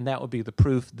shopping, and that will be the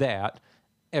proof that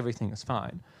everything is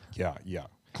fine. Yeah.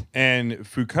 And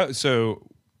Foucault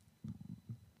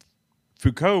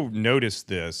noticed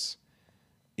this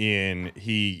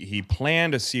he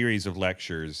planned a series of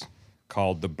lectures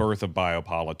called The Birth of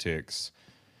Biopolitics,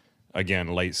 again,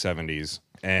 late 70s,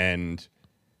 and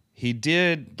he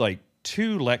did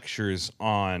 2 lectures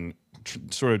on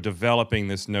sort of developing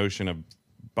this notion of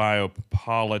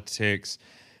biopolitics,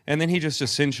 and then he just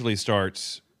essentially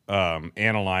starts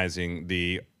analyzing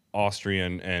the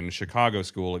Austrian and Chicago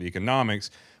School of Economics,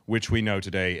 which we know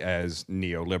today as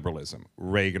neoliberalism,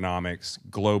 Reaganomics,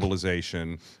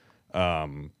 globalization,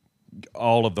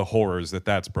 all of the horrors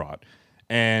that's brought,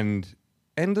 and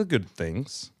the good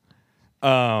things,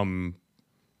 and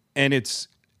it's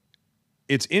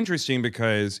interesting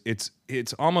because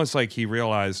it's almost like he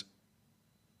realized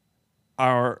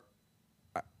our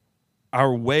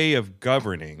way of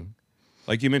governing,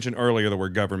 like you mentioned earlier, the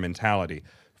word governmentality.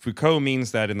 Foucault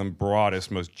means that in the broadest,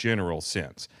 most general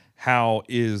sense. How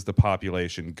is the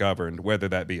population governed, whether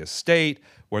that be a state,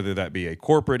 whether that be a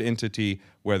corporate entity,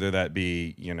 whether that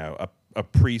be, a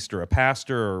priest or a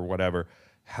pastor or whatever?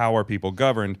 How are people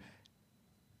governed?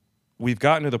 We've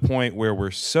gotten to the point where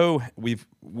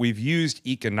we've used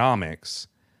economics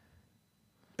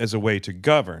as a way to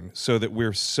govern so that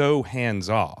we're so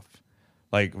hands-off.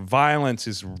 Violence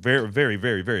is very, very,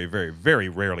 very, very, very, very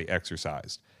rarely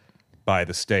exercised by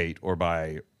the state or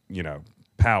by,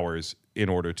 powers in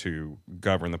order to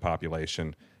govern the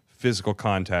population. Physical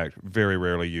contact, very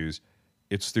rarely used.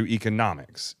 It's through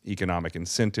economics, economic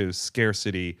incentives,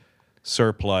 scarcity,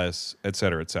 surplus, et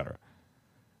cetera, et cetera.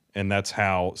 And that's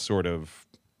how it's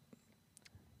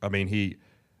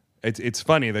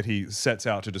funny that he sets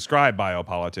out to describe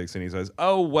biopolitics and he says,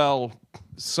 oh, well,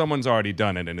 someone's already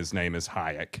done it and his name is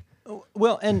Hayek.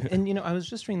 Well, and I was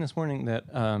just reading this morning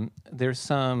that there's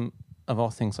some, of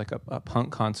all things, like a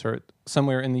punk concert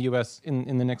somewhere in the U.S.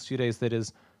 in the next few days that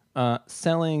is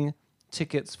selling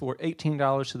tickets for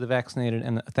 $18 to the vaccinated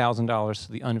and $1,000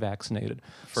 to the unvaccinated.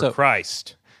 For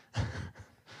Christ.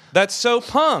 That's so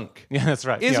punk. Yeah, that's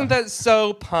right. Isn't that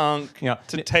so punk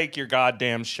to take your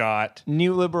goddamn shot?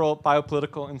 Neoliberal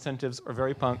biopolitical incentives are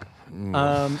very punk.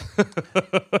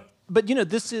 But,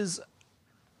 this is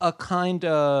a kind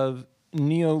of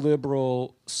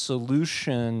neoliberal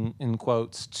solution, in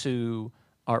quotes, to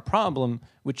our problem,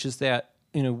 which is that,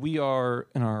 we are,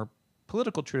 in our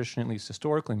political tradition, at least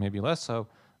historically, maybe less so,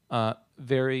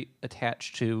 very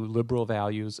attached to liberal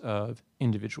values of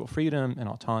individual freedom and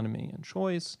autonomy and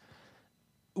choice,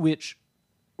 which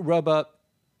rub up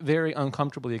very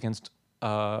uncomfortably against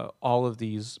all of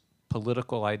these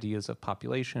political ideas of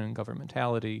population and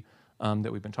governmentality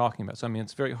that we've been talking about. So, I mean,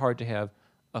 it's very hard to have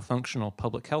a functional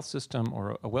public health system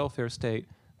or a welfare state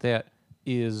that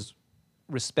is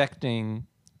respecting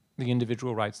the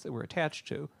individual rights that we're attached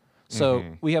to. So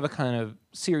we have a kind of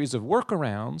series of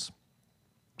workarounds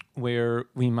where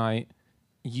we might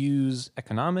use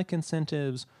economic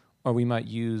incentives or we might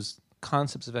use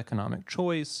concepts of economic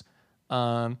choice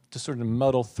to sort of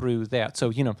muddle through that.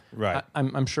 So, Right.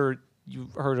 I'm sure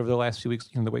you've heard over the last few weeks,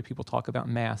 the way people talk about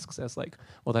masks as like,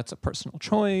 well, that's a personal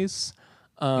choice.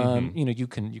 You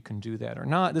can do that or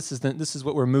not. This is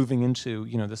what we're moving into,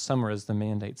 this summer as the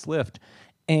mandates lift.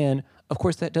 And of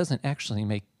course, that doesn't actually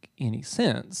make any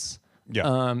sense.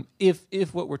 Yeah.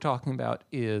 If what we're talking about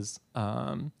is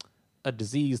a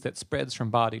disease that spreads from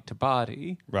body to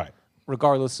body, Right.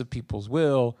 regardless of people's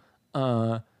will,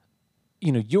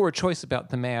 your choice about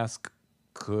the mask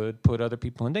could put other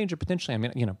people in danger potentially. I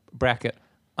mean, bracket.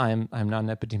 I'm not an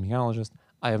epidemiologist.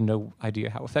 I have no idea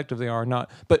how effective they are or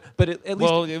not. But at least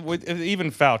Well,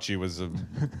 even Fauci was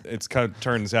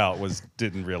turns out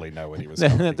didn't really know what he was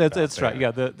talking about. That's right.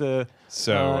 Yeah, the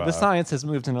science has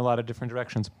moved in a lot of different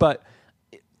directions, but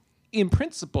in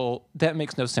principle, that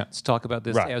makes no sense to talk about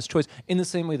this Right. as choice. In the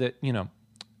same way that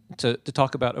to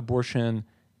talk about abortion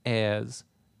as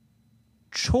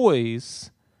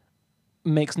choice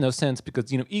makes no sense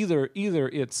because either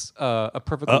it's a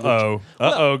perfectly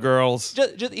girls.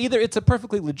 just either it's a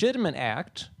perfectly legitimate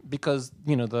act because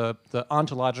the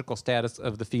ontological status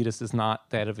of the fetus is not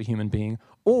that of a human being,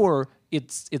 or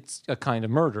it's a kind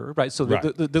of murder, right? So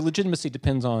Right. the legitimacy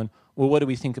depends on, well, what do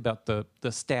we think about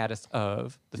the status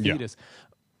of the Yeah. fetus?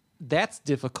 That's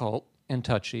difficult and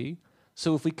touchy.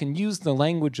 So if we can use the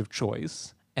language of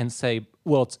choice and say,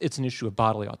 well, it's an issue of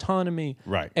bodily autonomy.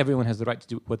 Right. Everyone has the right to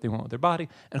do what they want with their body,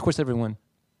 and of course, everyone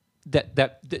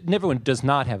does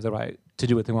not have the right to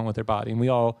do what they want with their body, and we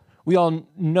all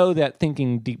know that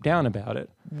thinking deep down about it.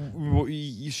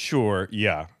 Sure,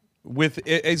 yeah.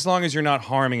 As long as you're not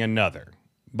harming another.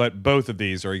 But both of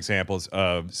these are examples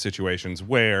of situations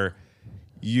where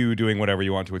you doing whatever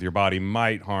you want to with your body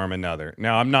might harm another.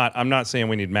 Now, I'm not saying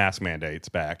we need mask mandates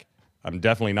back. I'm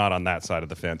definitely not on that side of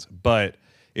the fence. But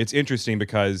it's interesting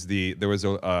because there was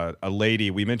a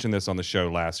lady, we mentioned this on the show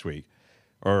last week,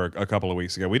 or a couple of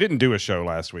weeks ago. We didn't do a show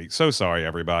last week. So sorry,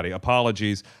 everybody.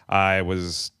 Apologies.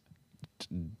 Shut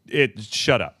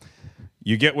up.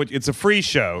 It's a free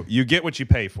show. You get what you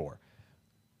pay for.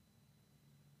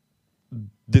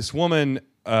 This woman,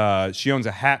 she owns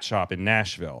a hat shop in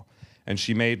Nashville, and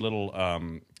she made little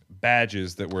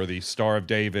badges that were the Star of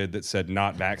David that said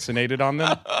 "not vaccinated" on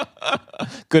them.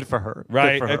 Good for her.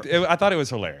 Right? Good for her. I thought it was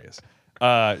hilarious.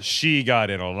 She got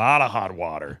in a lot of hot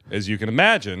water, as you can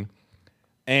imagine,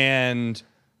 and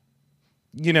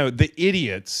the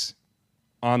idiots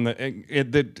on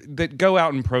that go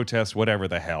out and protest whatever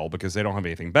the hell because they don't have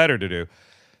anything better to do.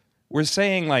 We're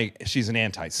saying like she's an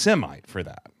anti-Semite for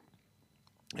that.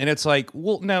 And it's like,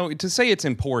 well, no, to say it's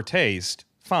in poor taste,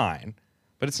 fine,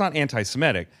 but it's not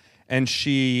anti-Semitic. And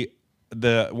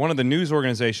one of the news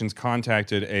organizations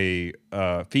contacted a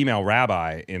female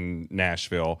rabbi in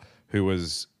Nashville who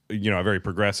was, a very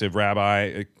progressive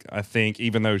rabbi, I think,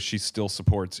 even though she still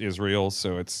supports Israel.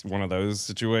 So it's one of those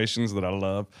situations that I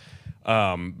love.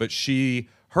 But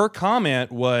her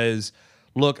comment was,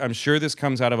 look, I'm sure this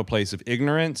comes out of a place of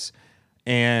ignorance.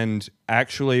 And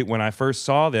actually, when I first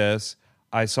saw this,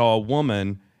 I saw a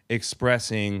woman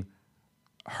expressing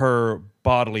her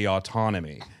bodily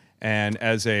autonomy. And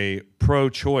as a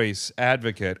pro-choice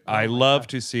advocate, I love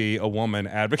to see a woman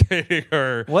advocating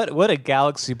her. What a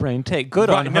galaxy brain take. Good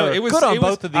on her. No, Good on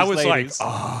both of these I was ladies.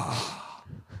 like,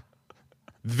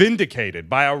 vindicated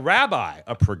by a rabbi,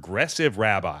 a progressive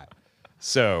rabbi.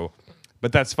 So,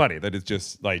 but that's funny that it's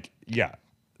just like, yeah,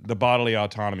 the bodily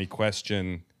autonomy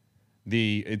question,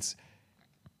 it's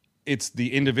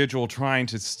the individual trying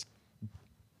to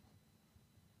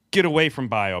get away from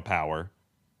biopower.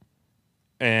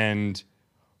 And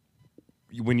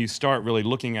when you start really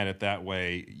looking at it that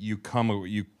way, you come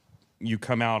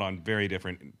out on very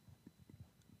different.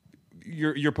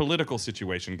 Your political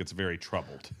situation gets very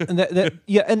troubled. And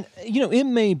it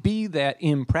may be that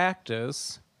in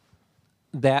practice,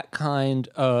 that kind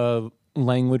of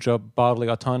language of bodily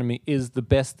autonomy is the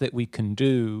best that we can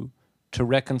do to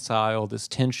reconcile this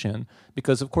tension.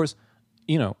 Because, of course,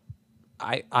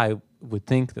 I would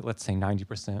think that, let's say,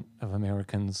 90% of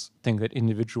Americans think that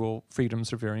individual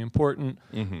freedoms are very important.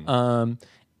 Mm-hmm.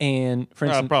 And for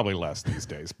instance, probably less these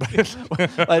days,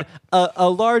 but a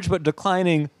large but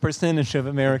declining percentage of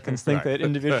Americans think Right. that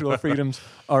individual freedoms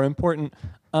are important.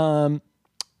 But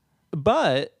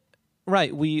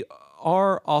Right. We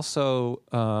are also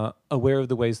aware of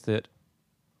the ways that,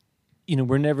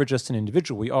 we're never just an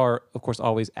individual. We are, of course,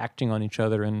 always acting on each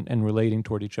other and relating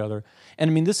toward each other. And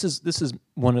I mean, this is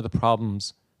one of the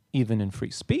problems even in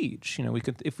free speech.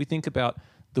 If we think about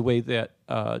the way that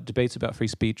debates about free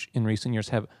speech in recent years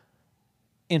have,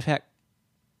 in fact,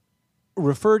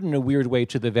 referred in a weird way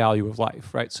to the value of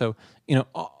life, right? So,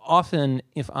 often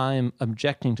if I'm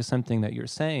objecting to something that you're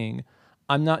saying,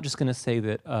 I'm not just going to say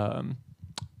that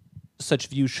such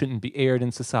views shouldn't be aired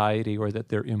in society or that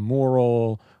they're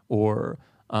immoral or,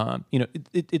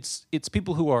 it's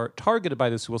people who are targeted by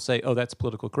this who will say, oh, that's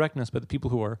political correctness, but the people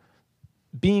who are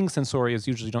being censorious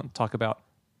usually don't talk about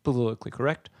politically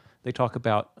correct. They talk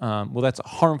about, well, that's a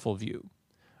harmful view.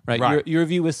 Right. Your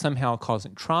view is somehow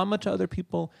causing trauma to other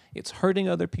people. It's hurting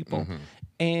other people,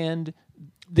 and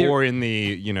or in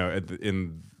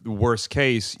in the worst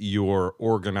case, you're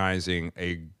organizing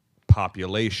a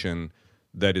population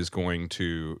that is going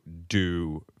to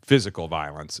do physical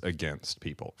violence against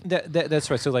people. That's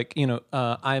right. So,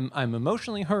 I'm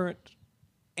emotionally hurt,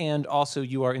 and also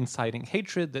you are inciting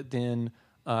hatred that then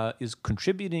is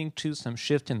contributing to some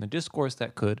shift in the discourse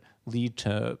that could lead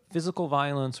to physical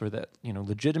violence or that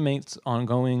legitimates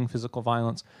ongoing physical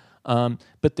violence.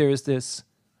 But there's this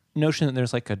notion that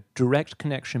there's like a direct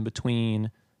connection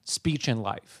between speech and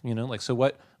life. So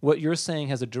what you're saying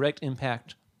has a direct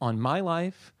impact on my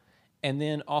life, and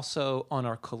then also on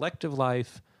our collective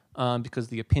life, because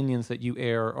the opinions that you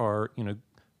air are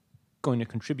going to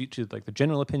contribute to like the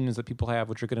general opinions that people have,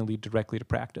 which are going to lead directly to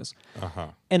practice.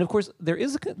 And of course, there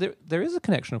is a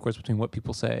connection, of course, between what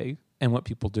people say and what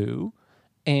people do.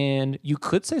 And you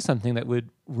could say something that would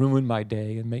ruin my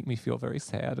day and make me feel very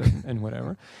sad and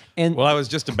whatever. And well, I was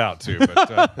just about to,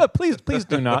 but please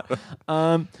do not.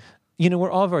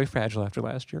 We're all very fragile after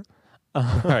last year.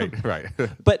 Right.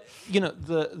 But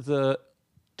the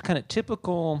kind of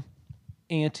typical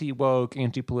anti-woke,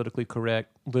 anti-politically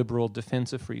correct, liberal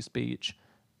defense of free speech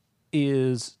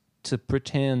is to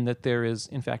pretend that there is,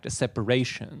 in fact, a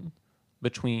separation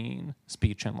between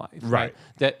speech and life. Right.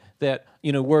 That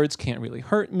words can't really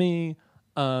hurt me,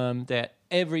 that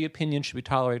every opinion should be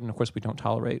tolerated, and of course we don't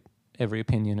tolerate every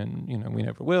opinion, and we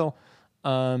never will.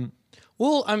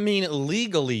 Well, I mean,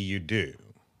 legally you do.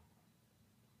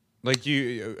 Like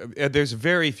there's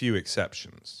very few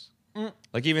exceptions.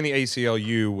 Like even the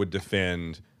ACLU would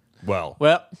defend,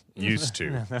 used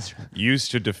to. That's right. Used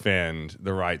to defend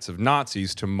the rights of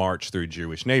Nazis to march through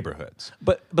Jewish neighborhoods.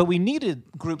 But we needed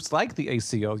groups like the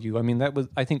ACLU. I mean, that was,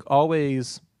 I think,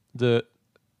 always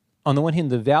on the one hand,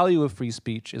 the value of free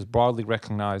speech is broadly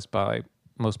recognized by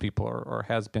most people or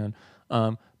has been.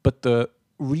 But the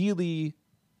really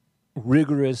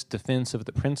rigorous defense of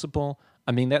the principle,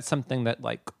 I mean, that's something that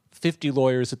like 50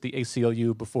 lawyers at the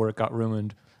ACLU before it got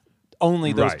ruined,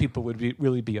 only those people would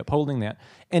really be upholding that.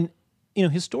 And,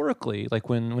 historically, like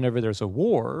whenever there's a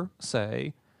war,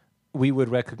 say, we would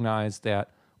recognize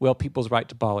that, well, people's right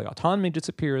to bodily autonomy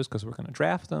disappears because we're going to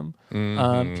draft them.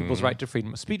 People's right to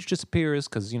freedom of speech disappears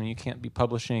because, you can't be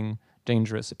publishing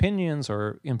dangerous opinions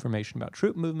or information about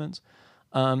troop movements.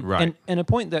 And a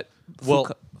point that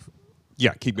Foucault,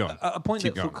 keep going. A point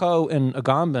that Foucault and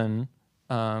Agamben,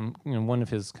 one of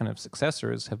his kind of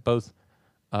successors, have both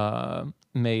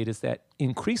made is that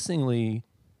increasingly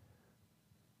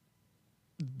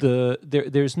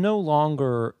there's no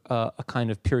longer a kind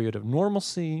of period of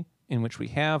normalcy in which we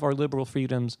have our liberal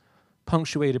freedoms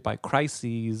punctuated by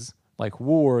crises like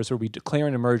wars, where we declare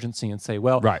an emergency and say,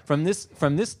 well, from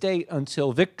this date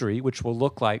until victory, which will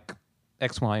look like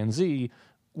X, Y, and Z,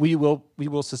 we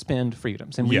will suspend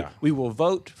freedoms, and we will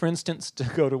vote, for instance, to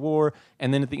go to war,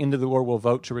 and then at the end of the war we'll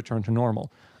vote to return to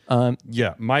normal.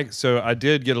 Mike, so I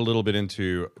did get a little bit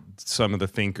into some of the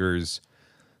thinkers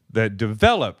that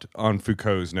developed on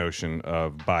Foucault's notion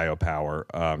of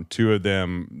biopower. Two of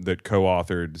them that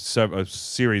co-authored a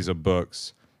series of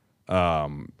books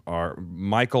are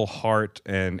Michael Hart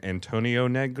and Antonio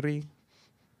Negri.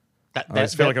 I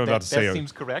feel like I'm about to say that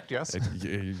seems correct, yes.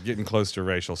 You're getting close to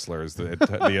racial slurs, the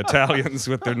Italians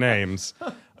with their names.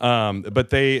 But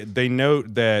they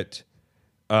note that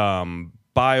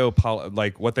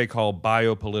like what they call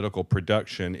biopolitical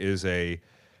production is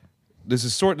this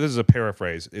is a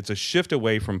paraphrase. It's a shift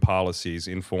away from policies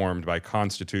informed by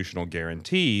constitutional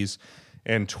guarantees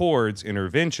and towards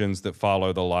interventions that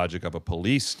follow the logic of a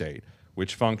police state,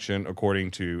 which function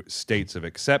according to states of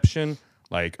exception,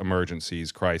 like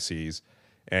emergencies, crises,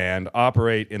 and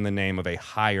operate in the name of a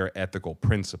higher ethical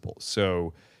principle.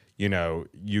 So,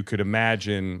 you could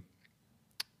imagine,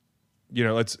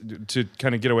 let's to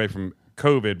kind of get away from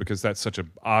COVID because that's such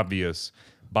an obvious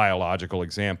biological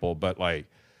example, but like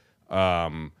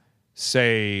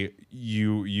say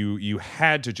you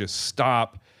had to just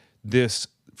stop this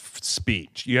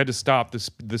speech. You had to stop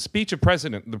the speech of the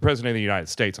president of the United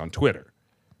States on Twitter,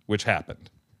 which happened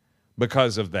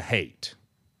because of the hate.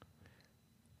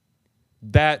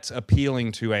 That's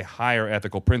appealing to a higher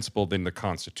ethical principle than the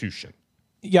Constitution.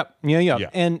 Yep. Yeah. Yeah.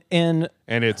 And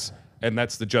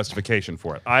that's the justification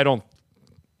for it. I don't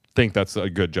think that's a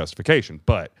good justification,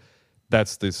 but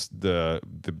that's the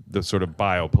sort of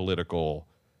biopolitical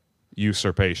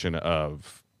usurpation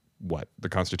of the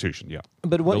Constitution. Yeah.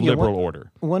 But the liberal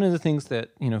order. One of the things that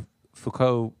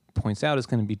Foucault points out is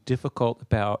going to be difficult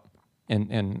about,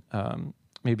 and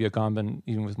maybe Agamben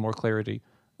even with more clarity,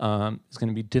 is going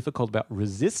to be difficult about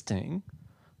resisting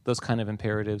those kind of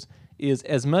imperatives, is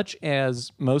as much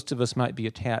as most of us might be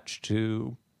attached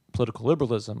to political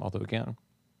liberalism, although again,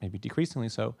 maybe decreasingly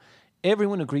so,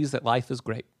 everyone agrees that life is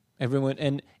great.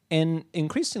 Everyone, and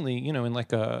increasingly, in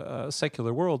like a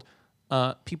secular world,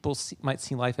 people might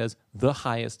see life as the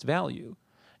highest value,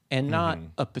 and not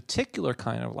a particular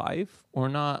kind of life, or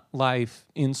not life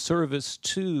in service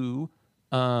to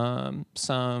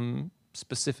some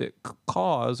specific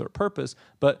cause or purpose,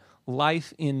 but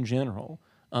life in general.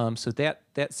 So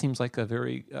that seems like a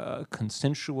very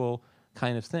consensual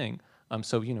kind of thing.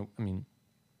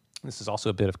 This is also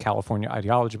a bit of California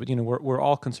ideology, but we're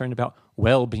all concerned about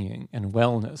well-being and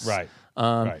wellness, Right.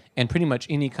 And pretty much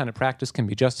any kind of practice can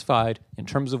be justified in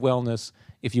terms of wellness.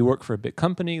 If you work for a big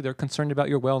company, they're concerned about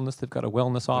your wellness. They've got a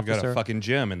wellness officer. They've got a fucking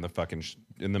gym in the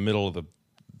in the middle of the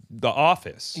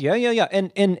office. Yeah,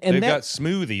 and They've got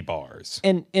smoothie bars.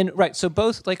 And right, so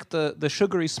both like the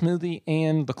sugary smoothie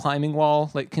and the climbing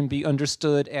wall can be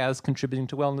understood as contributing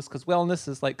to wellness, because wellness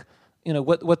is like,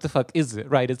 what the fuck is it,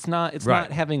 right? It's not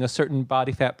having a certain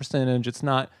body fat percentage. It's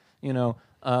not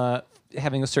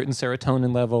having a certain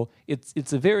serotonin level.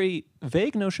 It's a very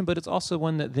vague notion, but it's also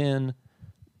one that then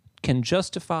can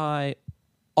justify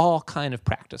all kind of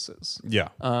practices. Yeah.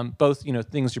 Both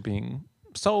things are being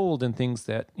sold and things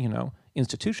that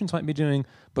institutions might be doing,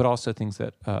 but also things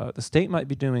that the state might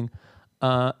be doing.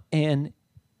 And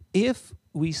if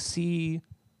we see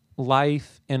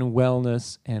life and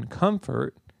wellness and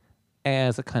comfort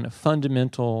as a kind of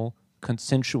fundamental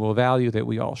consensual value that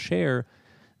we all share,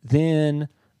 then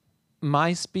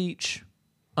my speech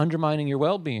undermining your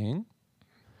well-being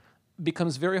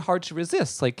becomes very hard to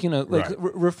resist.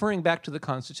 Referring back to the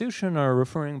Constitution or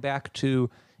referring back to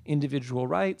individual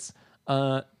rights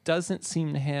doesn't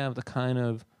seem to have the kind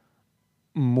of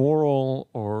moral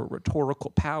or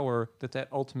rhetorical power that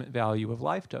ultimate value of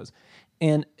life does.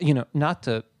 And, not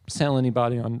to sell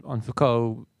anybody on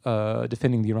Foucault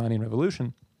defending the Iranian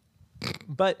Revolution,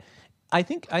 but I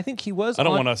think he was. I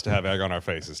don't want us to have egg on our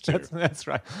faces too. That's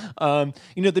right.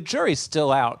 The jury's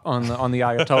still out on the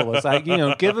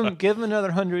Ayatollahs. Give him another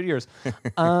 100 years.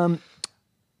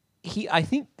 He, I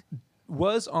think,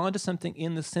 was onto something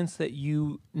in the sense that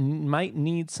you might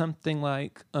need something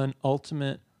like an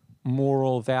ultimate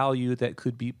moral value that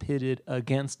could be pitted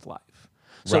against life.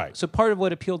 So part of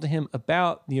what appealed to him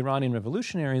about the Iranian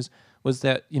revolutionaries was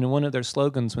that one of their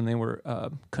slogans when they were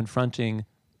confronting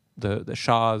the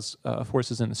Shah's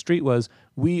forces in the street was,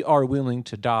 "We are willing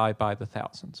to die by the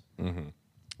thousands." Mm-hmm.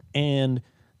 And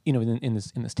in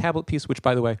this tablet piece, which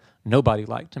by the way nobody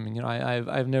liked. I mean,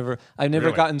 I've never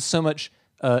Really? gotten so much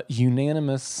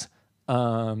unanimous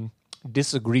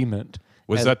disagreement.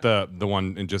 Was that the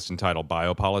one just entitled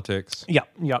Biopolitics?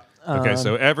 Yeah. Okay,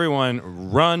 so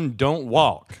everyone run, don't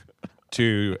walk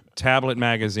to Tablet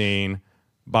Magazine,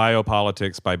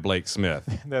 Biopolitics by Blake Smith.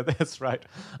 That's right.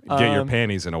 Get your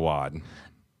panties in a wad.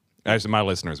 Actually, my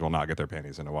listeners will not get their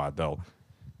panties in a wad. They'll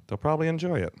probably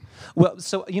enjoy it. Well,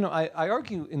 so, I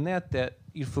argue in that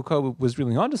Foucault was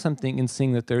really onto something in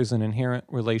seeing that there's an inherent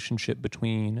relationship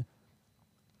between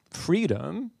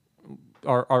freedom,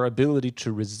 our ability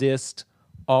to resist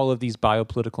all of these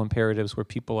biopolitical imperatives where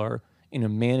people are,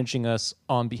 managing us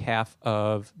on behalf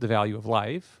of the value of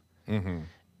life. Mm-hmm.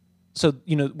 So,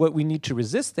 what we need to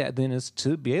resist that then is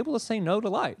to be able to say no to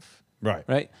life. Right.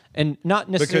 Right? And not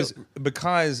necessarily...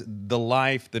 Because the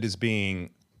life that is being...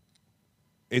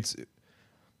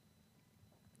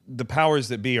 the powers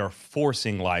that be are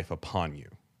forcing life upon you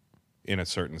in a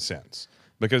certain sense.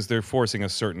 Because they're forcing a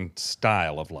certain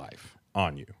style of life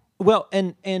on you. Well,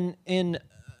 and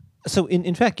so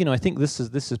in fact, I think this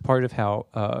is part of how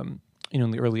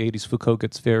in the early 80s Foucault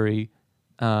gets very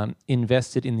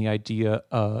invested in the idea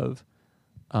of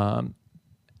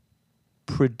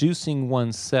producing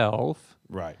oneself,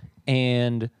 right,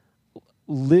 and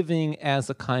living as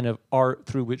a kind of art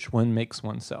through which one makes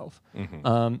oneself.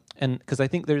 Mm-hmm. And because I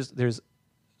think there's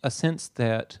a sense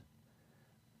that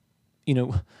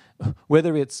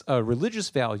whether it's a religious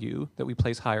value that we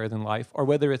place higher than life, or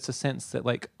whether it's a sense that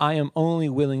like I am only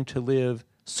willing to live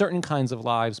certain kinds of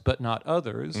lives but not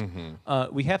others,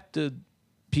 we have to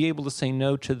be able to say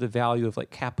no to the value of like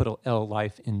capital L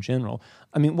life in general.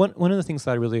 I mean, one of the things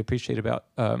that I really appreciate about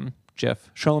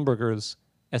Jeff Schellenberger's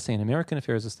essay in American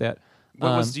Affairs is that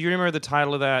do you remember the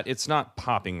title of that? It's not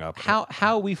popping up.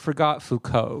 How We Forgot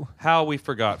Foucault. How We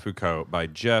Forgot Foucault by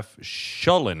Jeff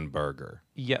Schellenberger.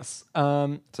 Yes.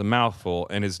 It's a mouthful,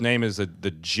 and his name is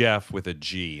the Jeff with a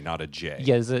G, not a J.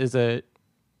 Yeah, is a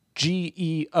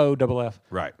GEOFF.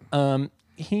 Right.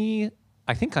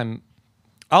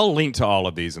 I'll link to all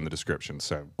of these in the description.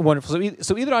 So wonderful.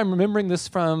 So either I'm remembering this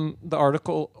from the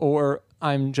article, or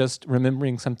I'm just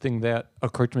remembering something that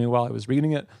occurred to me while I was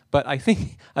reading it. But I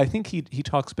think he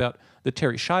talks about the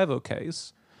Terri Schiavo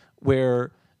case,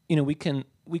 where we can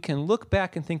look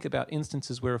back and think about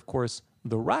instances where, of course,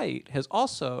 the right has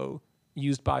also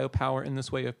used biopower in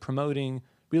this way of promoting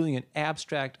really an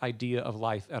abstract idea of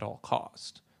life at all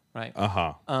cost, right?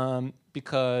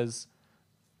 Because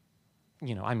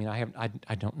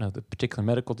I don't know the particular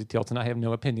medical details, and I have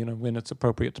no opinion on when it's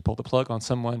appropriate to pull the plug on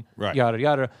someone, right. Yada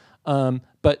yada.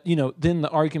 But then the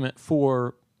argument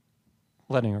for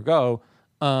letting her go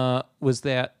was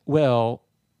that, well,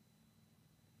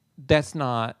 that's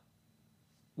not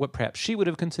what perhaps she would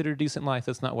have considered a decent life.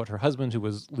 That's not what her husband, who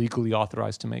was legally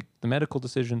authorized to make the medical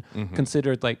decision,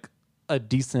 considered like a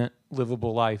decent,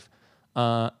 livable life.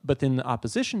 But then the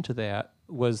opposition to that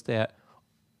was that,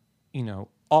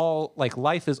 all like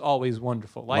life is always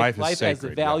wonderful. Life is sacred, as a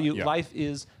value. Yeah. Life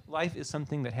is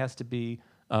something that has to be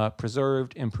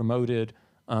preserved and promoted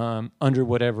under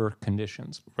whatever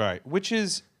conditions. Right. Which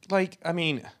is like, I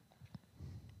mean,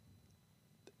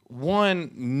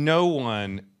 no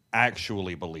one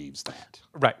actually believes that.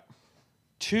 Right.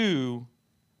 Two,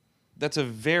 that's a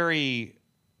very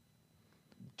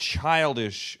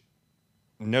childish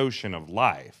notion of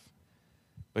life,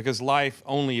 because life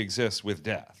only exists with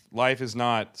death. Life is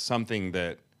not something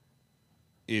that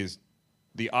is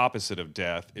the opposite of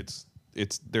death.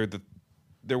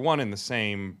 They're one and the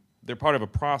same. They're part of a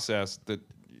process that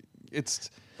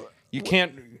you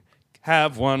can't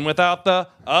have one without the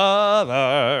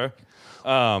other.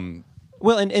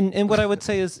 Well, and what I would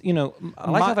say is, I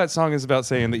like how that song is about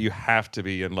saying that you have to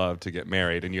be in love to get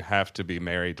married, and you have to be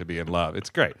married to be in love. It's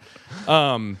great.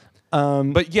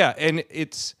 But yeah, and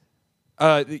it's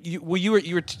you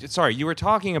were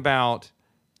talking about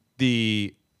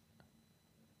the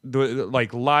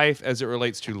like life as it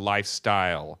relates to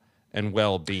lifestyle and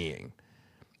well-being,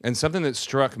 and something that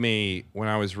struck me when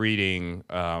I was reading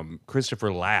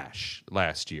Christopher Lasch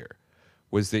last year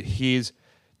was that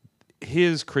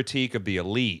his critique of the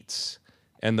elites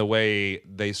and the way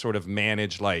they sort of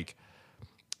manage, like,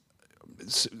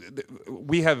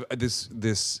 we have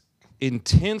this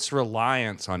intense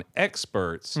reliance on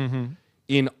experts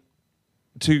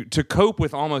to cope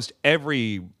with almost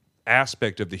every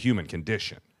aspect of the human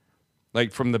condition,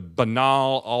 like from the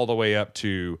banal all the way up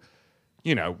to,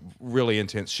 really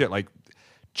intense shit. Like,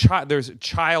 there's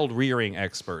child rearing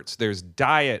experts, there's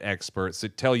diet experts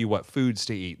that tell you what foods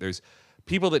to eat, there's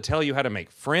people that tell you how to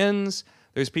make friends,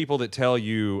 there's people that tell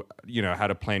you, how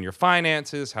to plan your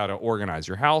finances, how to organize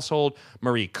your household.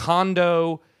 Marie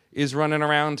Kondo is running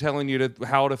around telling you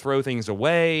how to throw things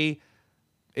away.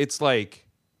 It's like,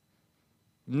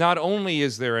 not only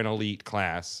is there an elite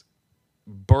class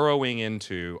burrowing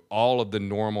into all of the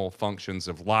normal functions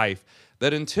of life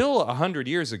that until 100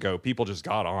 years ago people just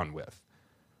got on with.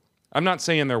 I'm not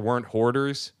saying there weren't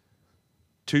hoarders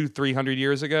 200-300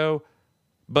 years ago,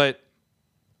 but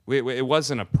it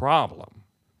wasn't a problem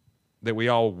that we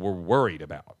all were worried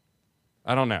about.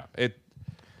 I don't know.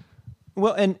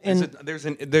 Well, and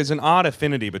there's an odd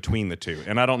affinity between the two,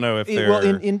 and I don't know if they're... Well,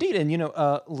 indeed, and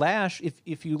Lasch,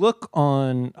 if you look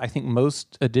on, I think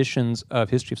most editions of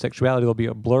History of Sexuality, there'll be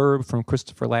a blurb from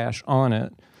Christopher Lasch on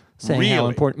it, saying how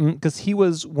important, because he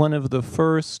was one of the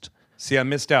first... See, I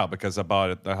missed out because I bought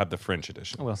it. I had the French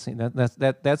edition. Well, see,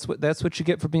 that's what you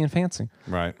get for being fancy,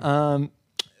 right?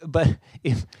 But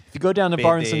if you go down to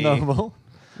Barnes and Noble,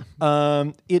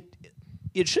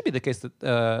 it should be the case that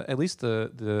at least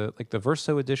the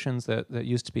Verso editions that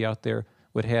used to be out there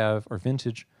would have, or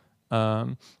vintage,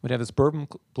 would have this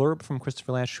blurb from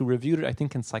Christopher Lasch, who reviewed it, I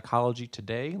think, in Psychology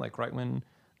Today, like right when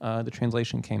the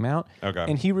translation came out. Okay.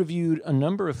 And he reviewed a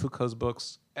number of Foucault's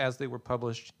books as they were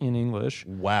published in English.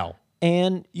 Wow.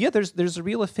 And yeah, there's a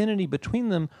real affinity between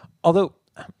them. Although,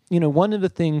 one of the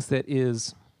things that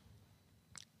is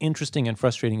interesting and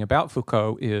frustrating about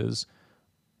Foucault is,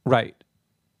 right,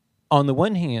 on the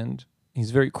one hand,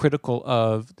 he's very critical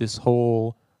of this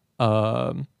whole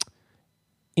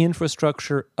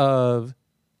infrastructure of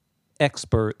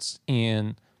experts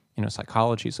in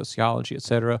psychology, sociology,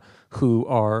 etc., who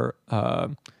are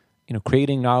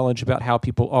creating knowledge about how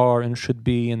people are and should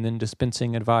be, and then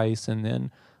dispensing advice, and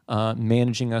then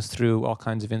managing us through all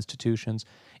kinds of institutions.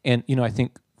 And I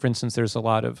think, for instance, there's a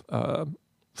lot of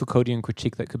Foucauldian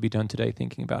critique that could be done today,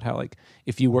 thinking about how, like,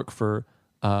 if you work for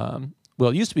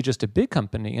it used to be just a big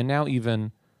company, and now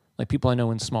even like people I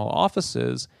know in small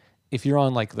offices, if you're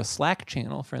on like the Slack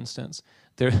channel, for instance,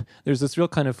 there's this real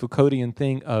kind of Foucauldian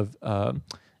thing of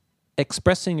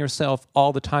expressing yourself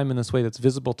all the time in this way that's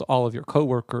visible to all of your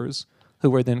coworkers,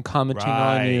 who are then commenting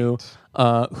on you,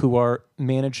 who are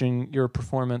managing your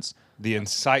performance. The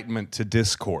incitement to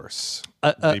discourse,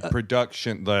 the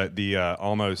production, the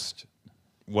almost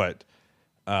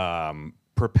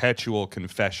perpetual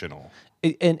confessional.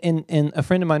 And a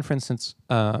friend of mine, for instance,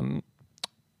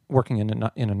 working in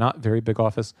a not very big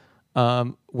office,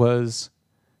 was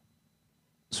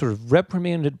sort of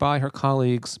reprimanded by her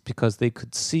colleagues because they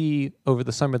could see over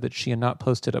the summer that she had not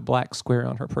posted a black square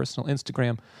on her personal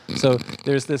Instagram. So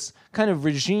there's this kind of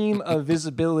regime of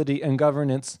visibility and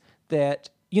governance that,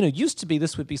 used to be,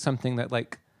 this would be something that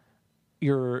like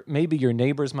maybe your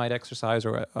neighbors might exercise,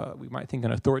 or we might think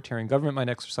an authoritarian government might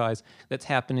exercise, that's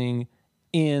happening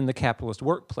in the capitalist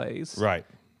workplace. Right.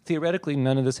 Theoretically,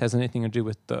 none of this has anything to do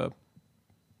with the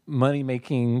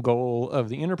money-making goal of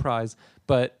the enterprise,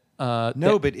 but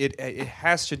but it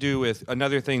has to do with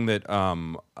another thing that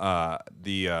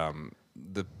the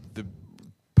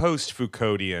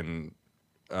post-Foucauldian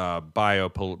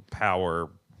biopower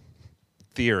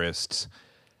theorists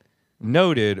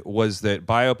noted was that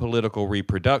biopolitical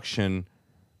reproduction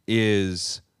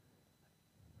is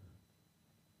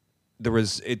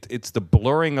it's the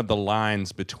blurring of the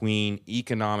lines between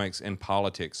economics and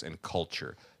politics and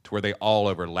culture to where they all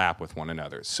overlap with one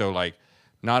another. So like,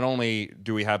 not only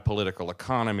do we have political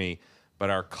economy, but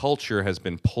our culture has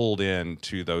been pulled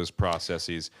into those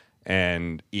processes,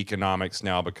 and economics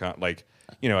now become like,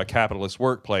 a capitalist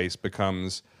workplace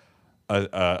becomes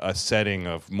a setting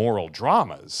of moral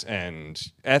dramas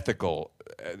and ethical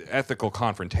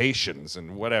confrontations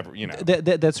and whatever,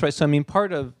 That's right. So I mean,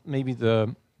 part of maybe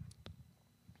the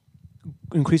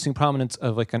increasing prominence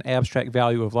of like an abstract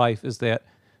value of life is that,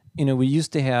 we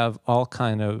used to have all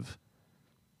kind of,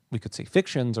 we could say,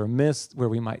 fictions or myths where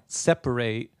we might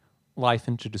separate life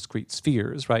into discrete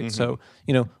spheres, right? Mm-hmm. So,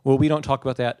 we don't talk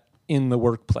about that in the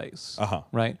workplace,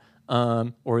 right?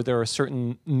 Or there are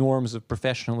certain norms of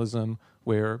professionalism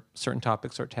where certain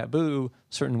topics are taboo,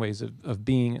 certain ways of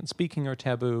being and speaking are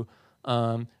taboo,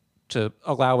 to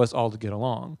allow us all to get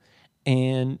along.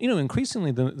 And,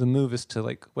 increasingly the move is to,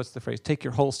 like, what's the phrase? Take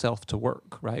your whole self to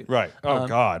work, right? Right. Oh,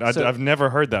 God. I've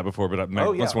never heard that before, but I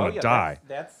must want to die.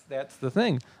 That's the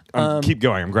thing. Keep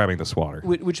going. I'm grabbing this water.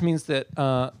 Which means that,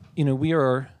 we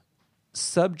are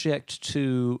subject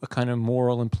to a kind of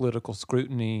moral and political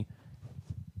scrutiny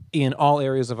in all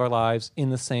areas of our lives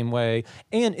in the same way.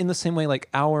 And in the same way, like,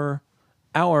 our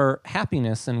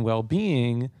happiness and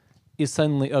well-being is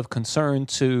suddenly of concern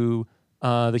to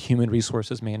the human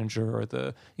resources manager or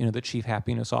the chief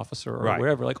happiness officer or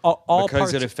wherever, like all because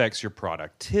parts. It affects your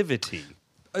productivity,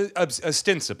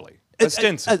 ostensibly. And this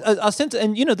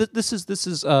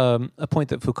is a point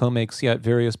that Foucault makes at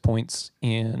various points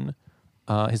in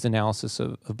his analysis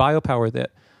of biopower,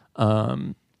 that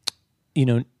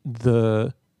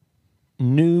the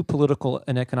new political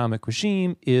and economic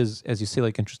regime is, as you say,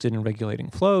 like, interested in regulating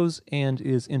flows and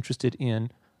is interested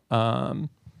in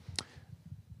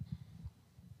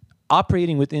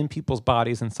operating within people's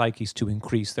bodies and psyches to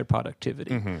increase their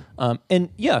productivity. Mm-hmm.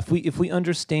 If we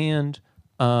understand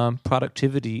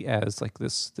productivity as like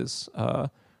this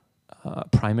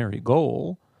primary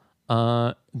goal,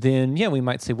 then we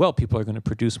might say, well, people are going to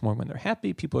produce more when they're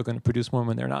happy. People are going to produce more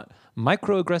when they're not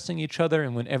microaggressing each other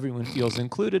and when everyone feels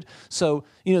included. So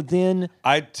then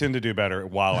I tend to do better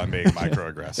while I'm being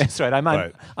microaggressive. That's right.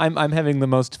 I'm having the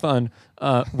most fun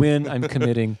when I'm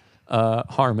committing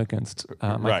harm against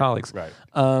my colleagues.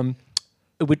 Right.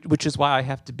 Which is why I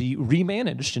have to be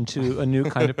remanaged into a new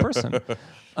kind of person.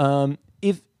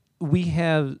 If we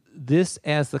have this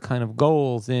as the kind of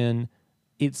goal, then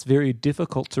it's very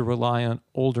difficult to rely on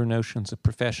older notions of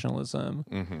professionalism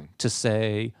to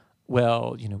say,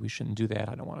 well, we shouldn't do that.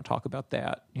 I don't want to talk about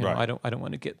that. I don't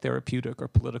want to get therapeutic or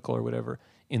political or whatever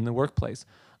in the workplace.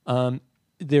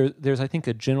 There's, I think,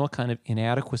 a general kind of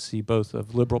inadequacy both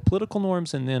of liberal political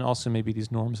norms and then also maybe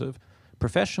these norms of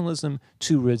professionalism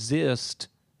to resist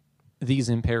these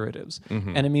imperatives.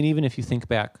 Mm-hmm. And I mean, even if you think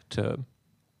back to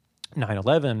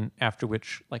 9/11, after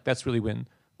which, like, that's really when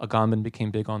Agamben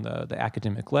became big on the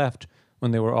academic left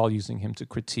when they were all using him to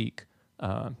critique,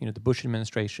 the Bush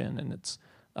administration and its,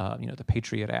 the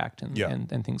Patriot Act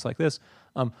and things like this.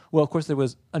 Well, of course, there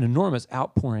was an enormous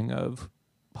outpouring of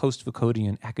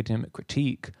post-Foucauldian academic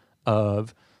critique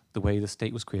of the way the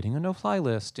state was creating a no-fly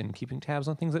list and keeping tabs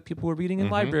on things that people were reading in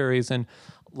libraries and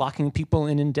locking people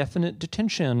in indefinite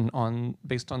detention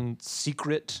based on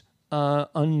secret,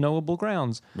 unknowable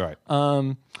grounds. Right.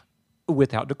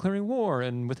 Without declaring war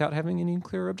and without having any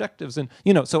clear objectives. And,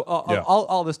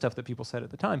 all this stuff that people said at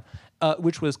the time,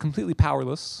 which was completely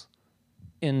powerless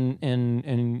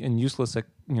and useless at,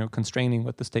 constraining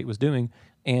what the state was doing.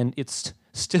 And it's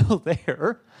still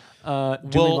there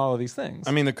doing all of these things.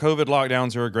 I mean, the COVID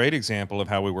lockdowns are a great example of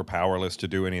how we were powerless to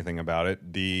do anything about it.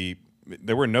 There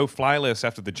were no fly lists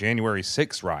after the January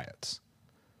 6th riots,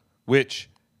 which,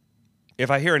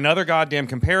 if I hear another goddamn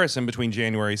comparison between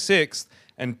January 6th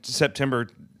and September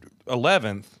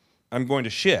 11th, I'm going to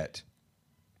shit.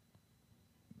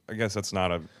 I guess that's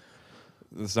not a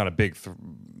big threat.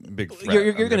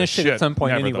 You're going to shit at some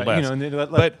point anyway.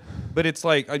 But it's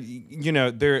like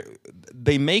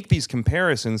they make these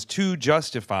comparisons to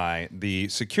justify the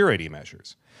security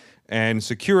measures, and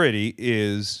security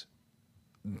is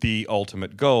the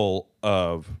ultimate goal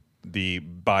of the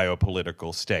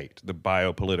biopolitical state,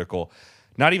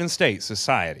 not even state,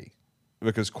 society,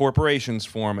 because corporations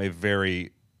form a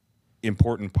very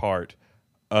important part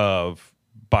of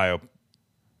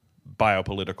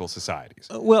biopolitical societies.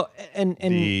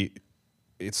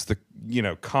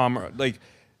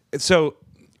 So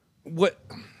what?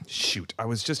 Shoot, I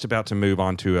was just about to move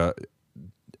on to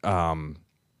I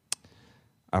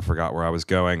forgot where I was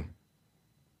going.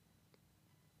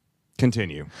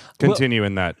 Continue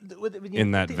in that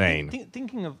vein.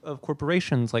 Thinking of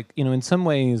corporations, in some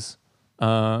ways,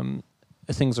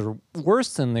 things are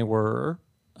worse than they were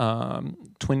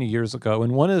 20 years ago.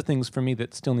 And one of the things for me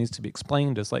that still needs to be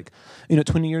explained is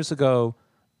 20 years ago,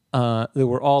 there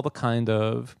were all the kind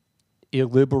of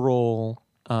illiberal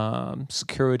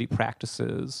security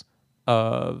practices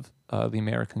of the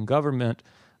American government,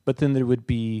 but then there would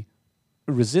be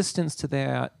resistance to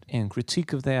that and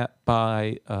critique of that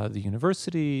by the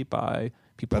university, by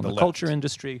people in the culture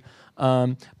industry,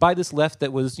 by this left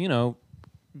that was,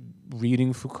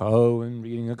 reading Foucault and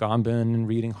reading Agamben and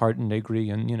reading Hart and Negri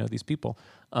and, these people.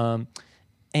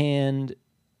 And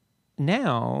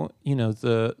now,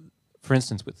 for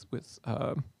instance, with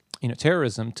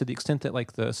terrorism, to the extent that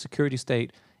the security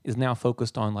state is now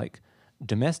focused on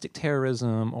domestic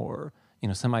terrorism or,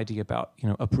 some idea about,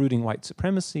 uprooting white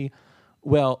supremacy.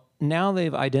 Well, now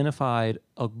they've identified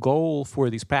a goal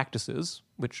for these practices,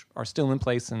 which are still in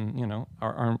place and,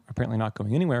 are apparently not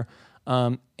going anywhere.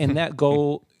 And that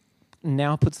goal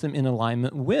now puts them in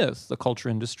alignment with the culture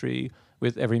industry,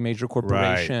 with every major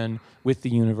corporation, with the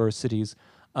universities.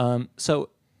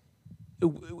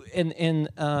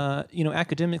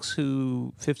 Academics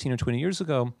who 15 or 20 years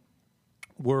ago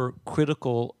were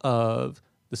critical of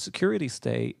the security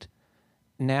state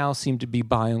now seem to be,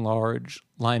 by and large,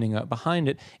 lining up behind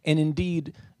it, and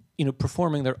indeed,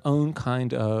 performing their own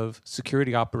kind of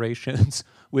security operations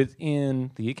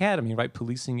within the academy, right?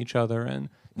 Policing each other and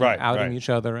outing each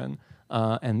other and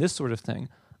this sort of thing.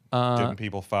 Getting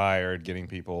people fired, getting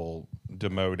people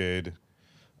demoted.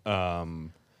 Let's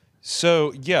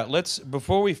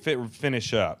before we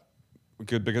finish up,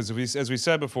 because as we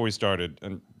said before we started,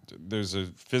 and there's a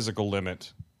physical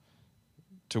limit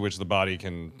to which the body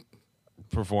can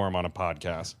perform on a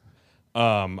podcast.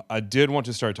 I did want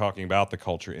to start talking about the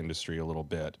culture industry a little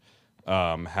bit,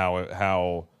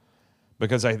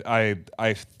 because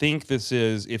I think this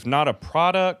is, if not a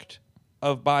product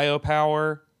of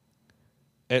biopower,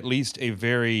 at least a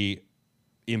very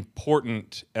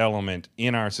important element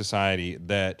in our society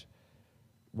that,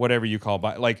 whatever you call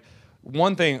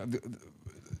one thing,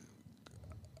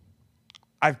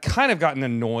 I've kind of gotten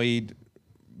annoyed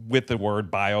with the word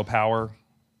biopower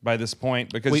by this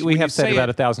point, because we have said about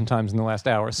 1,000 times in the last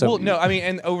hour. So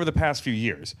and over the past few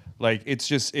years,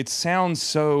 it sounds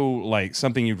so like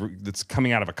something that's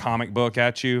coming out of a comic book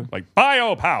at you, like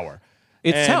biopower.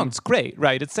 It sounds great,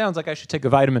 right? It sounds like I should take a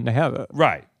vitamin to have it.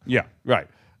 Right. Yeah. Right.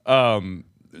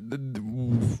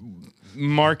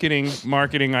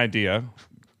 Marketing idea.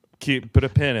 Put a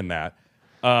pin in that.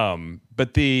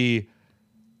 But the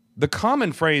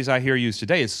common phrase I hear used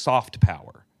today is soft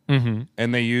power. Mm-hmm.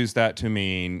 And they use that to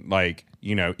mean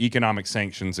economic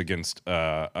sanctions against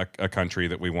a country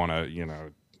that we want to, you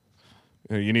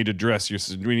need to dress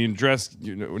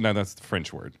no, that's the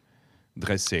French word.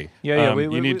 Dresser. Yeah.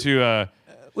 We got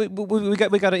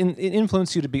to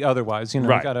influence you to be otherwise.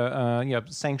 Right. We got to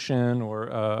sanction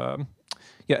or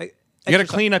Yeah, You got to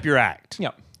clean up your act.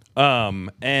 Yeah.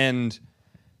 And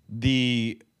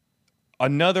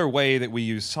another way that we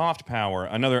use soft power,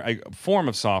 a form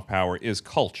of soft power, is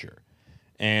culture.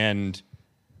 And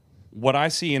what I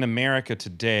see in America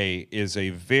today is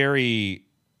a very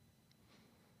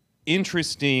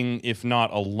interesting, if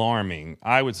not alarming,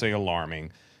 I would say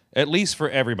alarming, at least for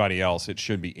everybody else, it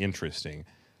should be interesting,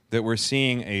 that we're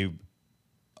seeing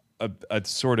a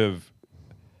sort of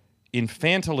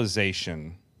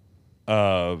infantilization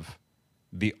of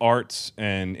the arts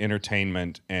and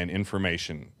entertainment and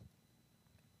information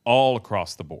all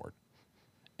across the board.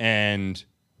 And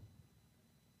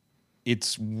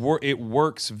it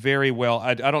works very well.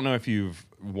 I don't know if you've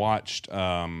watched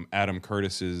any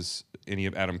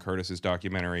of Adam Curtis's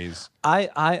documentaries.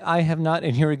 I have not,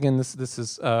 and here again, this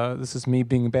is me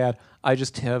being bad. I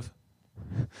just have.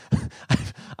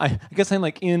 I guess I'm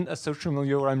like in a social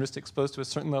milieu where I'm just exposed to a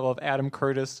certain level of Adam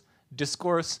Curtis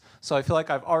discourse, so I feel like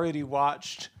I've already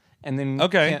watched and then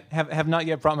have not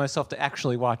yet brought myself to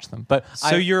actually watch them. But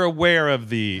so you're aware of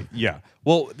the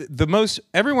Well,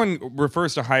 everyone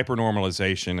refers to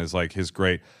hypernormalization as like his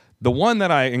great. The one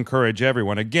that I encourage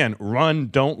everyone, again, run,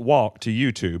 don't walk to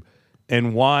YouTube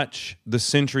and watch The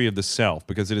Century of the Self,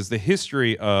 because it is the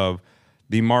history of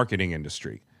the marketing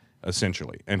industry,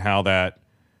 essentially, and how that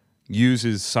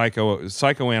uses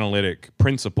psychoanalytic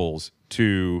principles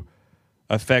to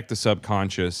affect the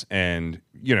subconscious and,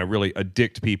 really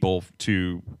addict people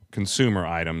to consumer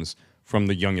items from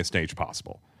the youngest age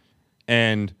possible.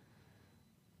 And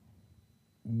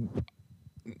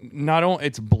not only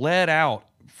it's bled out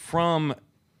from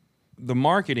the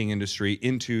marketing industry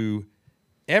into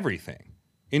everything,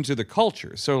 into the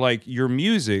culture. So like your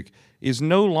music is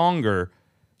no longer,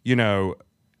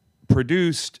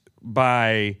 produced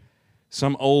by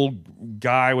some old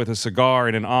guy with a cigar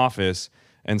in an office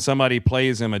and somebody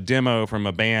plays him a demo from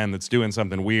a band that's doing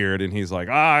something weird and he's like,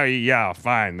 yeah,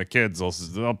 fine, the kids,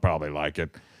 they'll probably like it.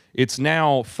 It's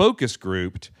now focus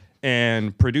grouped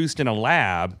and produced in a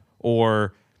lab,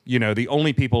 or, the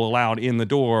only people allowed in the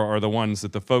door are the ones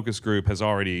that the focus group has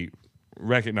already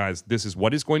recognized. This is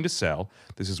what is going to sell.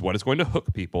 This is what is going to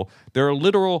hook people. There are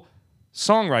literal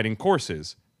songwriting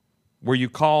courses where you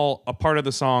call a part of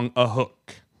the song a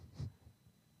hook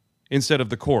instead of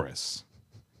the chorus.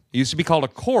 It used to be called a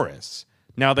chorus.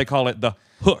 Now they call it the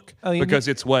hook because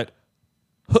it's what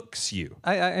hooks you.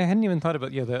 I hadn't even thought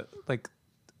about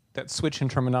that switch in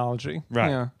terminology. Right.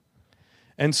 Yeah.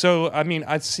 And so,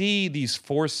 I see these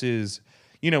forces,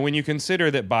 when you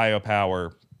consider that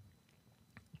biopower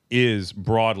is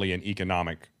broadly an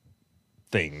economic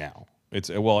thing now. It's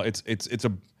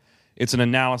an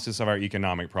analysis of our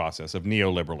economic process, of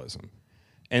neoliberalism.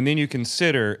 And then you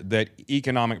consider that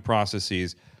economic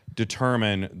processes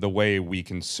determine the way we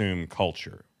consume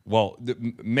culture. Well,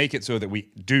 make it so that we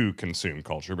do consume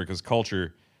culture, because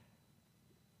culture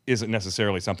isn't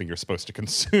necessarily something you're supposed to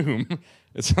consume.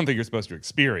 It's something you're supposed to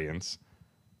experience.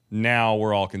 Now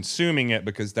we're all consuming it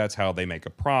because that's how they make a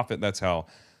profit. That's how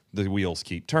the wheels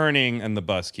keep turning and the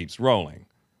bus keeps rolling.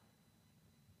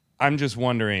 I'm just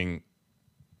wondering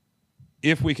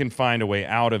if we can find a way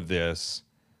out of this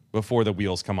before the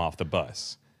wheels come off the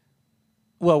bus.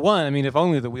 Well, if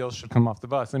only the wheels should come off the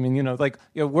bus.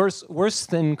 Worse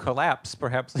than collapse,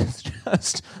 perhaps, is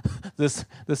just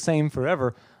the same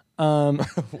forever.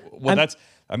 That's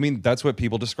what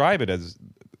people describe it as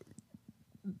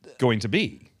going to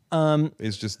be.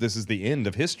 It's just, this is the end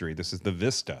of history. This is the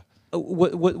vista.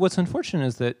 What's unfortunate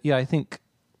is that, I think,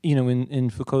 in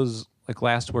Foucault's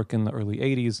last work in the early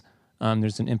 80s,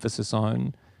 there's an emphasis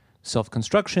on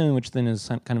self-construction, which then is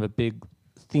kind of a big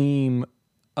theme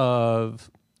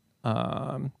of,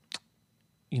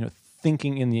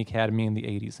 thinking in the academy in the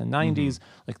 80s and 90s,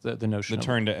 the notion the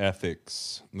turn to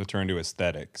ethics, the turn to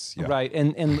aesthetics, right,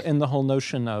 and the whole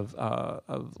notion of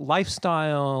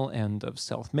lifestyle and of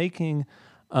self-making,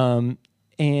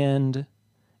 and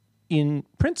in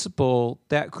principle,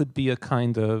 that could be a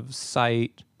kind of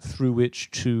site through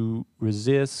which to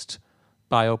resist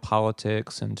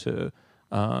biopolitics and to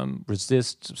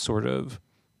resist sort of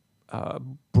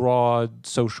broad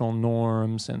social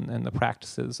norms and the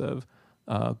practices of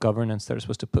governance that are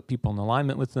supposed to put people in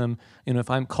alignment with them. If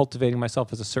I'm cultivating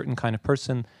myself as a certain kind of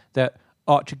person, that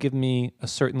ought to give me a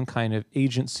certain kind of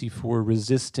agency for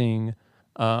resisting,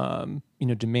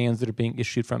 demands that are being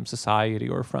issued from society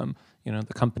or from,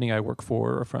 the company I work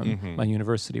for or from my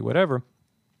university, whatever.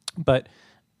 But,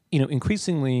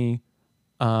 increasingly,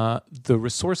 the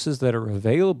resources that are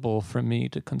available for me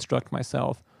to construct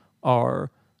myself are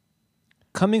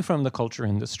coming from the culture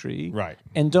industry, right,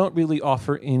 and don't really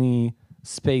offer any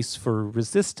space for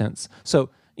resistance. So,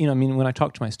 I mean, when I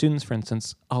talk to my students, for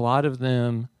instance, a lot of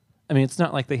them, I mean, it's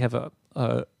not like they have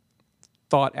a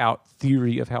thought out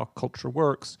theory of how culture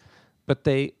works, but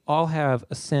they all have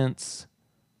a sense,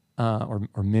 or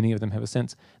many of them have a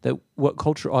sense, that what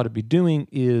culture ought to be doing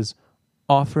is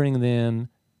offering them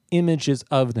images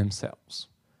of themselves,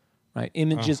 right?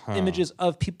 Images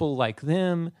of people like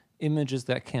them, images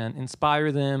that can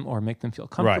inspire them or make them feel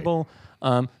comfortable.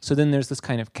 So then there's this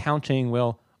kind of counting,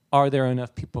 well, are there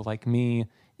enough people like me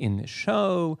in this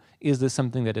show? Is this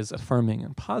something that is affirming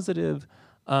and positive?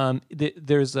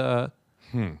 There's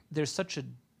such a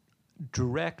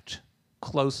direct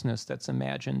closeness that's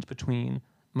imagined between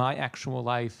my actual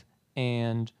life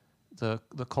and the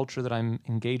culture that I'm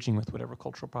engaging with, whatever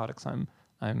cultural products I'm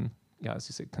as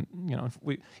you say,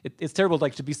 it's terrible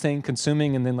like to be saying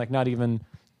consuming and then like not even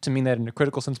to mean that in a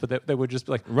critical sense, but that would just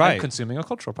be like, I'm consuming a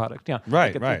cultural product. Yeah.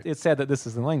 Right, like it's sad that this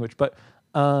is the language, but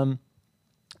that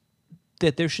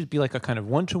there should be like a kind of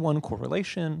one-to-one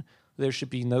correlation. There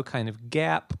should be no kind of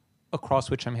gap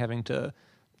across which I'm having to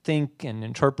think and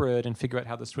interpret and figure out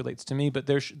how this relates to me. But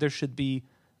there should be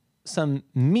some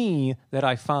me that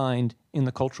I find in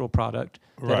the cultural product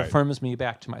that affirms me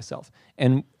back to myself.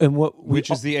 And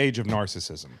which is the age of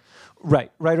narcissism.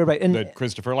 Right. And that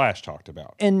Christopher Lasch talked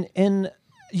about. And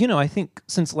I think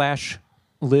since Lasch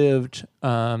lived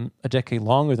a decade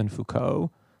longer than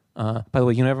Foucault. By the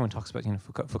way, everyone talks about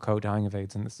Foucault dying of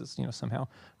AIDS, and this is I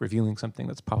revealing something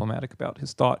that's problematic about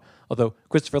his thought. Although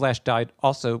Christopher Lasch died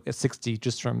also at 60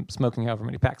 just from smoking however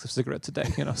many packs of cigarettes a day.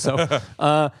 So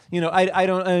I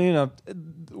don't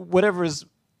whatever is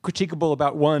critiquable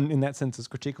about one in that sense is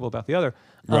critiquable about the other.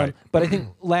 Right. But I think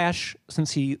Lasch,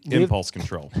 since he lived, impulse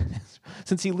control,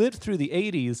 since he lived through the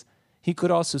 80s, he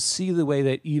could also see the way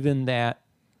that even that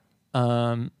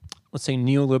let's say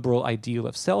neoliberal ideal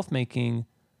of self-making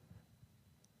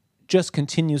just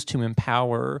continues to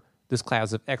empower this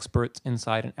class of experts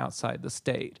inside and outside the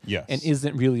state. Yes. And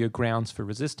isn't really a grounds for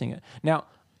resisting it. Now,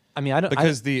 I mean,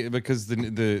 because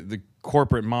the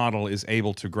corporate model is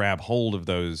able to grab hold of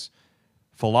those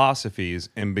philosophies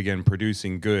and begin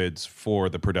producing goods for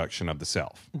the production of the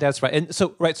self. That's right. And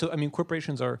so I mean,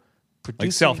 corporations are producing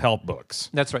like self-help books.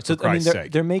 That's right. So I mean,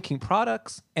 they're making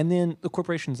products, and then the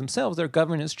corporations themselves, their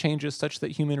governance changes such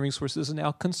that human resources are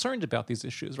now concerned about these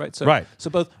issues, right? So,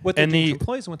 So both what they're doing to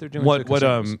employees and what they're doing to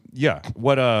consumers.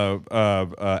 What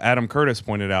Adam Curtis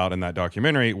pointed out in that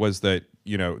documentary was that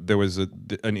there was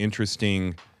an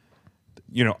interesting,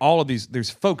 all of these. There's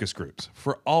focus groups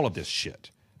for all of this shit.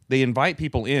 They invite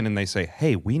people in and they say,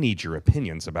 hey, we need your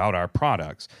opinions about our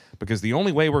products, because the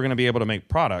only way we're going to be able to make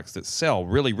products that sell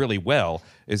really, really well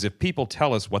is if people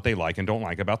tell us what they like and don't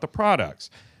like about the products.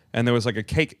 And there was like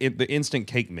the instant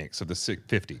cake mix of the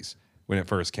 50s when it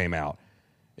first came out.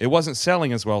 It wasn't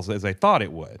selling as well as they thought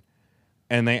it would.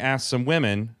 And they asked some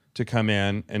women to come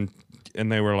in and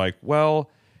they were like, well,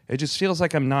 it just feels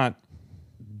like I'm not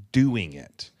doing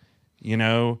it,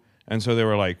 And so they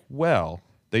were like, well,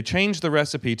 they changed the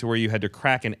recipe to where you had to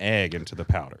crack an egg into the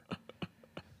powder.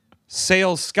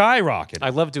 Sales skyrocketed. I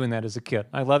loved doing that as a kid.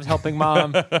 I loved helping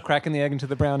mom cracking the egg into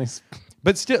the brownies.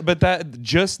 But that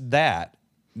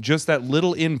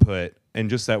little input and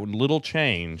just that little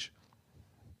change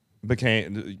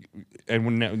became, and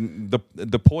when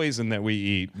the poison that we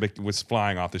eat was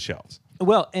flying off the shelves.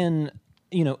 Well, and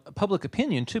public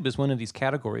opinion too is one of these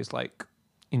categories, like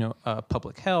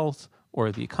public health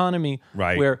or the economy,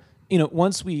 right? Where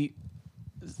once we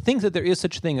think that there is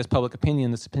such a thing as public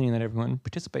opinion, this opinion that everyone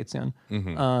participates in,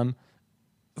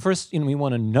 first, we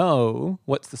want to know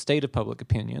what's the state of public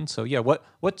opinion. So,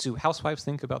 what do housewives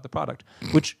think about the product?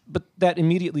 But that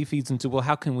immediately feeds into, well,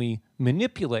 how can we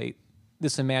manipulate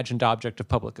this imagined object of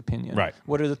public opinion? Right.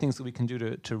 What are the things that we can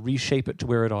do to reshape it to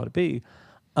where it ought to be?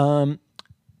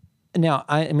 Now,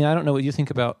 I don't know what you think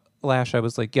about Lasch. I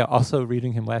was like, also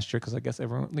reading him last year because I guess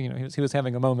everyone, he was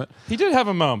having a moment. He did have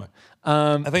a moment.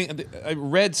 I think I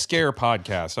Red Scare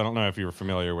podcast. I don't know if you were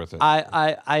familiar with it.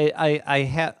 Again,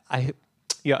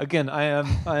 I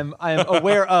am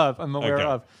aware of. I'm aware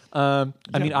of. I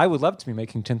mean, I would love to be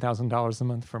making $10,000 a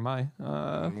month for my.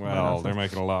 They're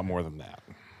making a lot more than that.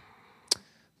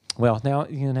 Well, now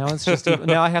it's just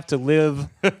now I have to live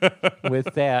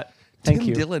with that. Thank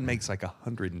you. Tim Dillon makes like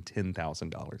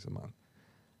 $110,000 a month.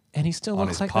 And he still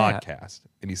looks like on his podcast.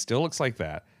 And he still looks like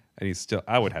that. And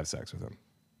I would have sex with him.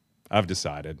 I've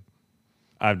decided.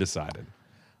 My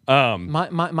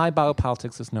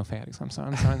biopolitics is no fatties. I'm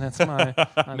sorry. That's my.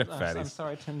 fatties. I'm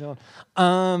sorry, Tim Dillon.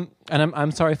 And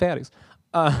I'm sorry, fatties.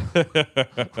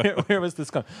 Where was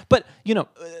this going? But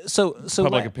so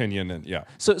public opinion and yeah.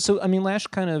 So I mean, Lasch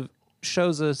kind of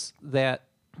shows us that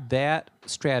that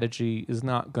strategy is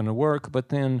not going to work. But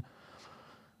then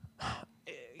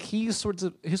he sort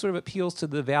of appeals to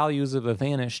the values of a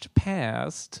vanished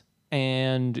past,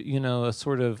 and a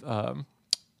sort of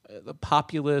the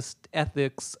populist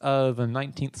ethics of a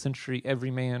 19th century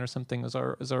everyman or something is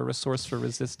our resource for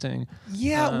resisting.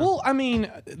 Yeah, well, I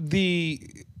mean,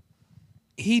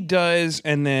 he does,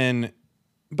 and then,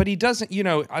 but he doesn't.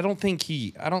 I don't think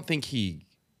he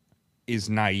is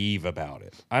naive about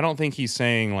it. I don't think he's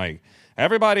saying like,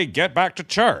 everybody get back to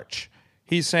church.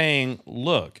 He's saying,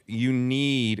 look,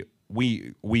 we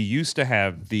used to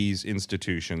have these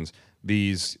institutions,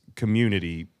 these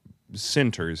community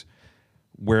centers,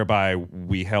 whereby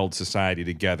we held society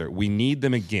together. We need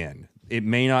them again. It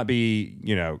may not be,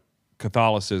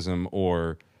 Catholicism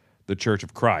or the Church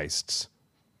of Christ's,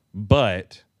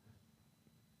 but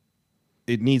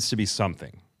it needs to be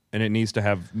something, and it needs to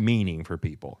have meaning for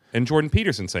people. And Jordan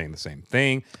Peterson's saying the same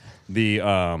thing. The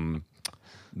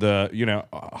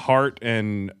Hart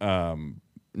and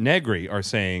Negri are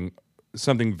saying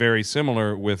something very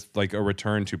similar with like a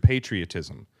return to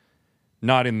patriotism.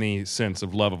 Not in the sense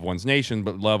of love of one's nation,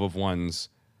 but love of one's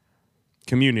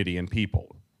community and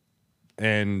people,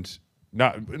 and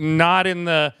not in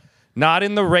the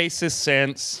racist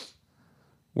sense.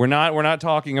 We're not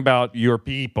talking about your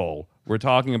people. We're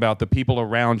talking about the people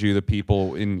around you, the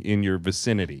people in your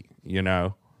vicinity.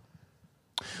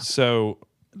 So,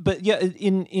 but yeah,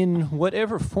 in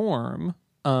whatever form,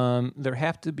 there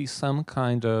have to be some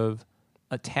kind of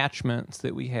attachments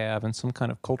that we have and some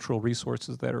kind of cultural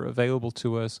resources that are available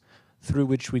to us through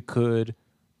which we could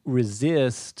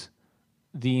resist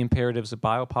the imperatives of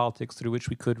biopolitics, through which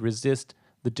we could resist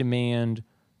the demand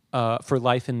for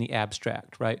life in the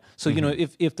abstract, right? So,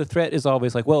 if the threat is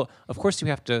always like, well, of course you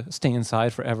have to stay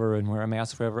inside forever and wear a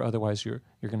mask forever, otherwise you're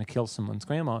going to kill someone's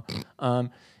grandma.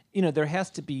 There has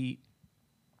to be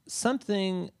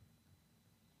something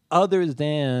other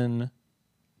than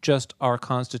just our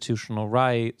constitutional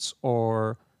rights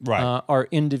or our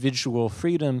individual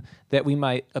freedom that we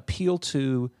might appeal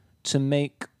to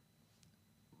make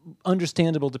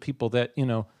understandable to people that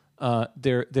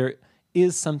there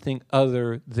is something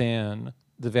other than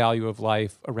the value of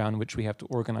life around which we have to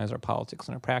organize our politics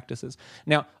and our practices.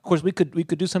 Now, of course, we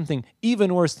could do something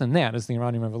even worse than that, as the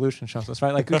Iranian Revolution shows us,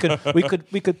 right? Like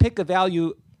we could pick a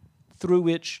value through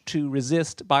which to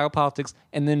resist biopolitics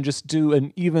and then just do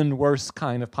an even worse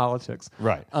kind of politics.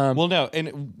 Right. Well, no,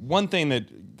 and one thing that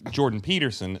Jordan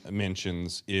Peterson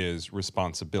mentions is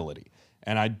responsibility.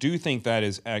 And I do think that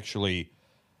is actually,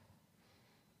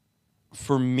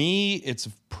 for me, it's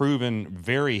proven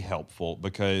very helpful,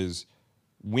 because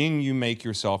when you make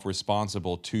yourself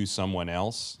responsible to someone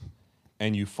else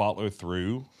and you follow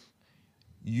through,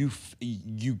 you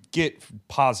get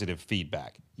positive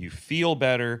feedback. You feel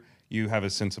better. You have a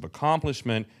sense of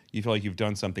accomplishment. You feel like you've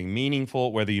done something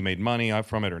meaningful, whether you made money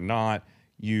from it or not.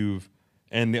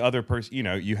 And the other person,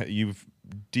 you've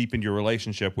deepened your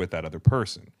relationship with that other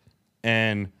person.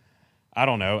 And I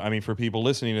don't know. I mean, for people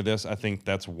listening to this, I think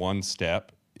that's one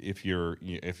step. If you're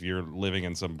living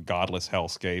in some godless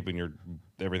hellscape and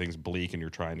everything's bleak and you're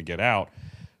trying to get out,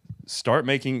 start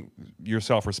making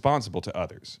yourself responsible to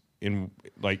others.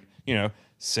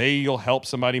 Say you'll help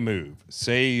somebody move.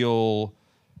 Say you'll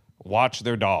watch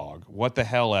their dog, what the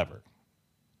hell ever,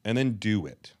 and then do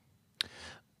it.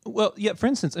 Well, yeah, for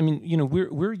instance, I mean,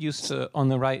 we're used to, on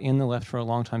the right and the left, for a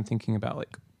long time thinking about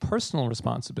like personal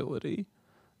responsibility.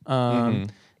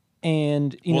 And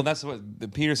that's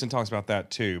what Peterson talks about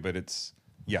that too, but it's,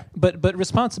 yeah. But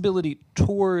responsibility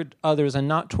toward others, and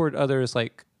not toward others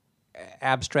like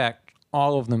abstract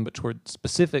all of them, but toward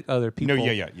specific other people. No,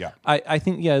 yeah. I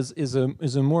think is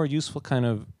a more useful kind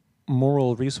of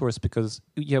moral resource, because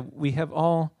we have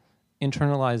all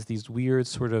internalized these weird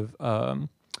sort of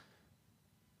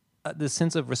the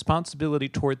sense of responsibility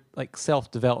toward like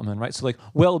self-development, right? So like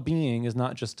well-being is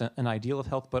not just an ideal of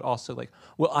health, but also like,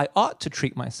 well, I ought to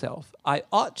treat myself. I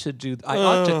ought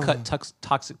to cut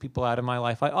toxic people out of my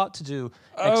life. I ought to do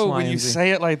X, Y, when and you Z.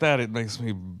 say it like that, it makes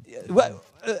me.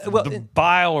 The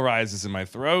bile rises in my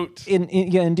throat.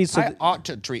 Indeed. So I ought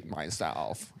to treat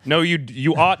myself. No,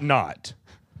 you ought not.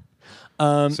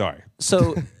 Sorry.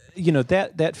 So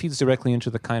that feeds directly into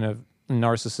the kind of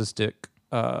narcissistic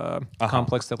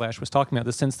complex that Lasch was talking about.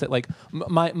 The sense that like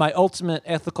my ultimate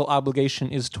ethical obligation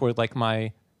is toward like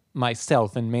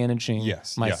myself and managing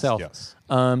myself. Yes.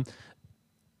 And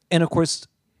of course,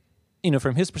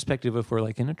 from his perspective, if we're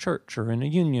like in a church or in a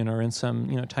union or in some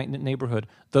tight-knit neighborhood,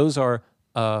 those are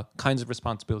kinds of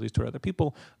responsibilities toward other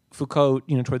people. Foucault,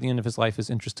 toward the end of his life, is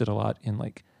interested a lot in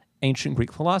like ancient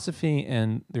Greek philosophy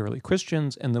and the early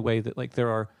Christians, and the way that like there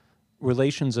are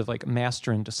relations of like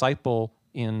master and disciple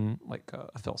in like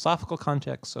a philosophical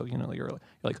context. So you're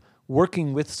like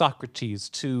working with Socrates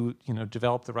to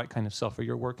develop the right kind of self, or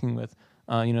you're working with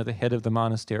the head of the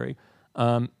monastery.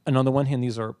 And on the one hand,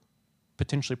 these are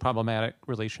potentially problematic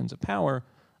relations of power,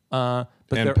 but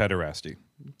And they're- pederasty.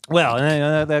 well,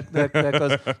 that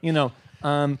goes.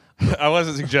 I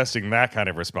wasn't suggesting that kind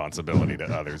of responsibility to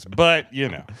others, but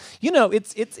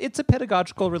It's a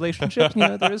pedagogical relationship.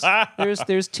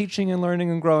 There's teaching and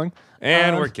learning and growing.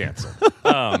 and we're canceled.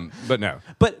 But no.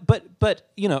 But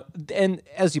and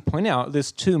as you point out,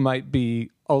 this too might be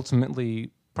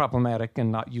ultimately problematic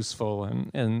and not useful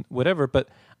and whatever. But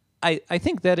I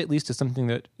think that at least is something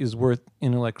that is worth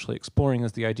intellectually exploring,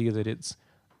 is the idea that it's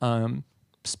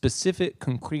specific,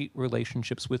 concrete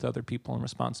relationships with other people and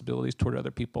responsibilities toward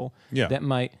other people that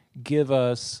might give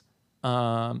us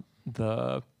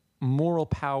the moral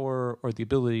power or the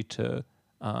ability to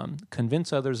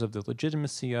convince others of the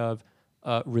legitimacy of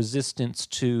resistance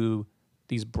to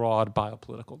these broad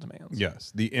biopolitical demands.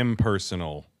 Yes, the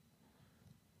impersonal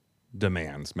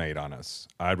demands made on us.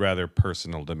 I'd rather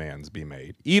personal demands be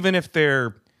made, even if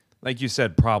they're, like you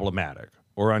said, problematic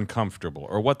or uncomfortable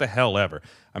or what the hell ever.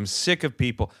 I'm sick of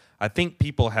people. I think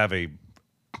people have a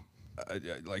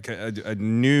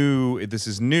new, this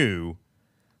is new,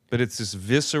 but it's this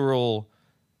visceral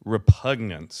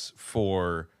repugnance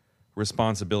for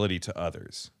responsibility to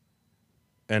others.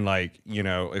 And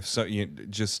if so,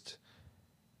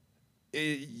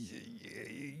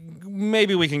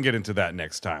 maybe we can get into that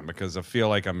next time, because I feel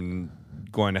like I'm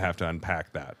going to have to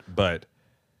unpack that. But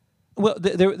well,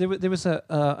 there was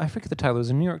I forget the title. It was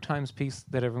a New York Times piece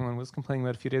that everyone was complaining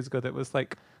about a few days ago that was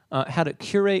like how to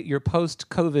curate your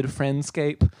post-COVID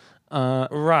friendscape.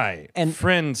 Right. And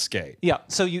friendscape. Yeah.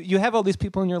 So you have all these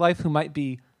people in your life who might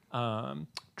be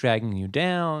dragging you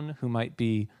down, who might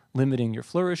be limiting your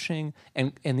flourishing.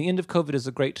 And the end of COVID is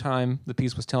a great time, the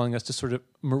piece was telling us, to sort of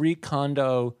Marie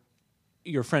Kondo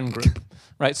your friend group.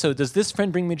 Right? So does this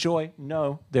friend bring me joy?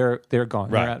 No. They're gone.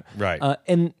 Right. They're out. Right.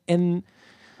 And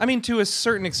I mean, to a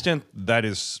certain extent,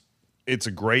 it's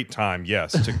a great time,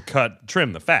 yes, to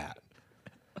trim the fat.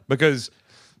 Because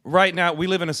right now, we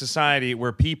live in a society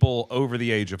where people over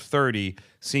the age of 30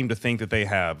 seem to think that they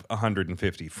have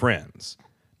 150 friends.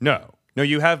 No,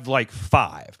 you have like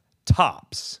 5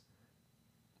 tops.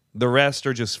 The rest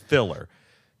are just filler.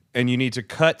 And you need to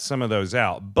cut some of those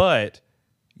out. But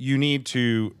you need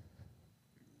to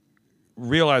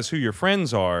realize who your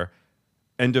friends are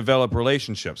and develop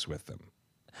relationships with them.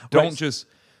 Don't just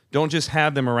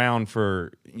have them around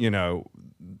for,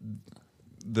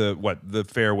 the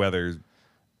fair weather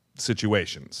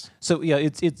situations. So yeah,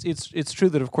 it's true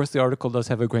that of course the article does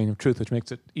have a grain of truth, which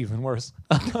makes it even worse.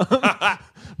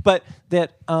 But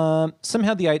that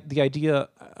somehow the idea,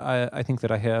 I think that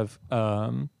I have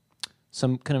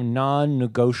some kind of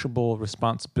non-negotiable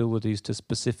responsibilities to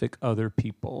specific other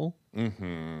people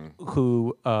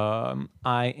who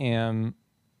I am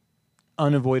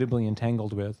unavoidably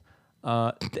entangled with.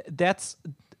 I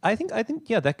think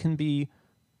that can be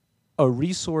a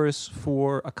resource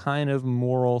for a kind of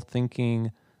moral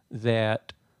thinking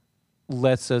that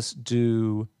lets us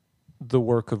do the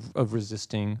work of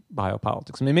resisting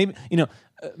biopolitics. I mean,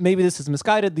 maybe this is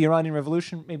misguided. The Iranian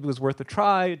Revolution maybe was worth a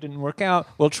try. It didn't work out.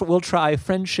 We'll try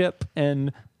friendship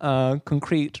and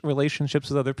concrete relationships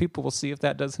with other people. We'll see if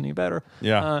that does any better.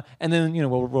 Yeah. And then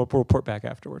we'll report back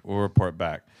afterward. We'll report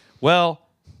back. Well,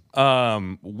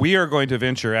 we are going to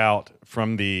venture out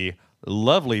from the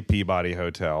lovely Peabody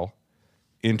Hotel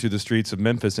into the streets of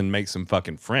Memphis and make some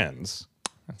fucking friends.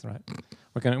 That's right.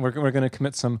 We're gonna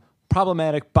commit some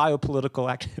problematic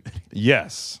biopolitical activity.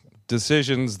 Yes,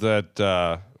 decisions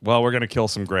that we're going to kill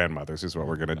some grandmothers is what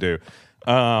we're going to do.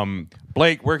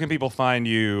 Blake, where can people find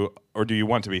you, or do you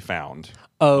want to be found?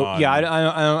 Oh, yeah,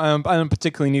 I don't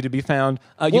particularly need to be found.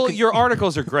 Your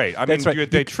articles are great. I mean,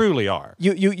 right. They truly are.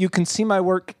 You can see my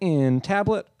work in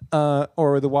Tablet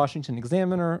or the Washington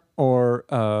Examiner or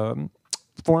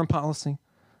Foreign Policy.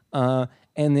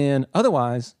 And then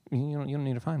otherwise, you don't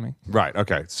need to find me. Right.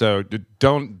 Okay. So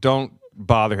don't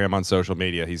bother him on social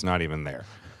media. He's not even there.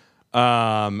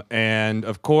 And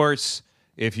of course,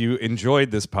 if you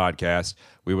enjoyed this podcast,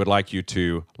 we would like you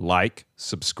to like,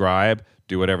 subscribe,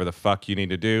 do whatever the fuck you need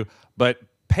to do. But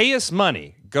pay us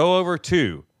money. Go over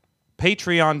to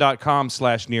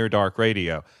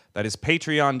patreon.com/NearDarkRadio. That is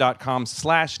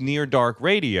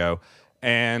patreon.com/NearDarkRadio.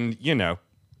 And,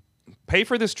 pay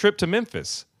for this trip to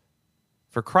Memphis.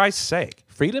 For Christ's sake.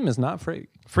 Freedom is not free.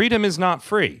 Freedom is not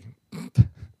free.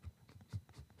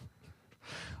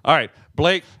 All right.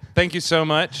 Blake, thank you so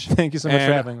much. Thank you so much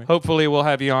for having me. Hopefully we'll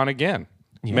have you on again.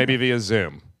 Yeah. Maybe via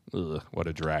Zoom. Ugh, what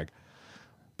a drag.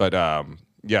 But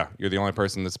yeah, you're the only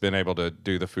person that's been able to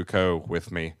do the Foucault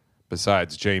with me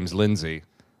besides James Lindsay.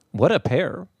 What a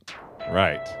pair.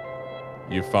 Right.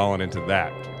 You've fallen into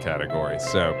that category.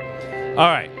 So, all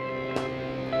right.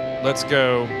 Let's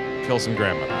go kill some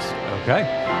grandmothers.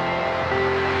 Okay.